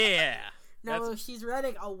 Yeah. No, she's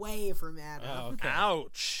running away from Adam. Oh, okay.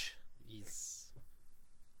 Ouch. Yes.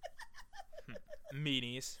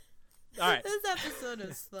 Meanies. All right. This episode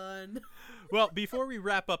is fun. Well, before we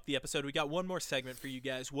wrap up the episode, we got one more segment for you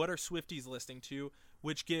guys. What are Swifties listening to?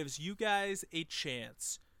 Which gives you guys a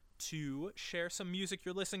chance to share some music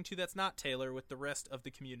you're listening to that's not Taylor with the rest of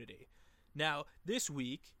the community. Now, this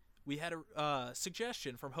week, we had a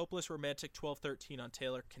suggestion from Hopeless Romantic 1213 on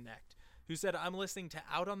Taylor Connect, who said, "I'm listening to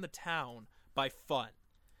Out on the Town by Fun."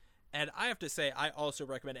 And I have to say, I also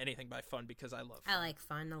recommend anything by Fun because I love Fun. I like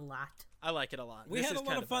fun a lot. I like it a lot. We This had is a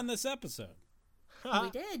lot kind of fun this episode. We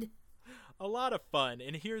did. A lot of fun.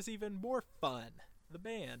 And here's even more fun. The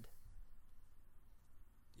band.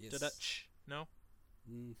 Yes. Da-da-ch. No?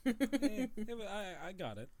 I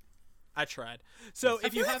got it. I tried. So I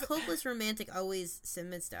if you feel have like Hopeless Romantic always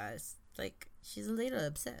submits to us. Like, she's a little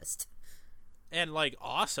obsessed. and like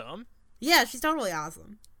awesome. Yeah, she's totally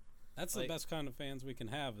awesome. That's Like- the best kind of fans we can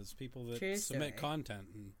have is people that True submit story. content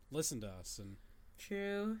and listen to us. And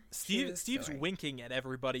True. Steve's story. winking at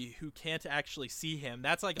everybody who can't actually see him.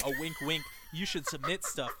 That's like a wink wink. You should submit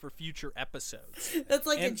stuff for future episodes. That's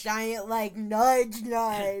like a And- giant, like, nudge.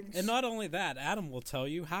 and not only that, Adam will tell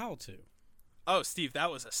you how to. Oh, Steve,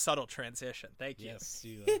 that was a subtle transition. Thank you. Yes.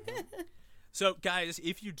 So, guys,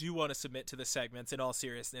 if you do want to submit to the segments, in all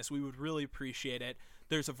seriousness, we would really appreciate it.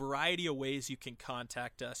 There's a variety of ways you can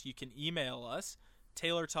contact us. You can email us,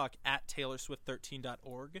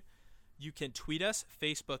 taylortalk@taylorswift13.org. You can tweet us,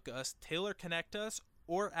 Facebook us, Taylor Connect us,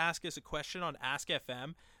 or ask us a question on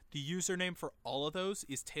Ask.fm. The username for all of those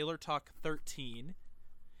is TaylorTalk13.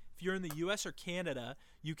 If you're in the U.S. or Canada,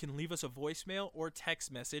 you can leave us a voicemail or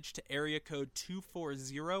text message to area code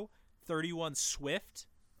 240-31-SWIFT.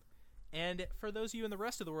 And for those of you in the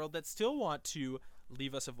rest of the world that still want to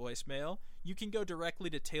leave us a voicemail, you can go directly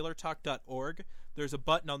to taylortalk.org. There's a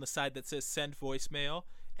button on the side that says send voicemail,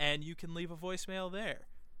 and you can leave a voicemail there.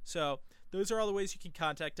 So those are all the ways you can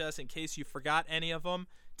contact us. In case you forgot any of them,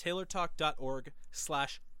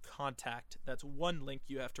 taylortalk.org/contact. That's one link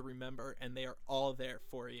you have to remember, and they are all there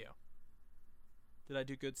for you. Did I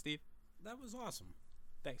do good, Steve? That was awesome.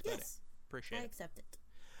 Thanks, buddy. Yes, Appreciate I it. accept it.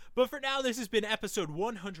 But for now, this has been episode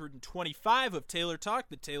 125 of Taylor Talk,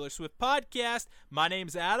 the Taylor Swift podcast. My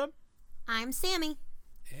name's Adam. I'm Sammy.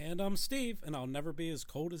 And I'm Steve, and I'll never be as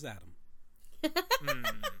cold as Adam.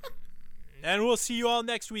 And we'll see you all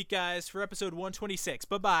next week, guys, for episode 126.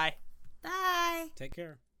 Bye-bye. Bye. Take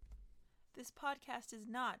care. This podcast is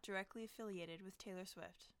not directly affiliated with Taylor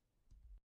Swift.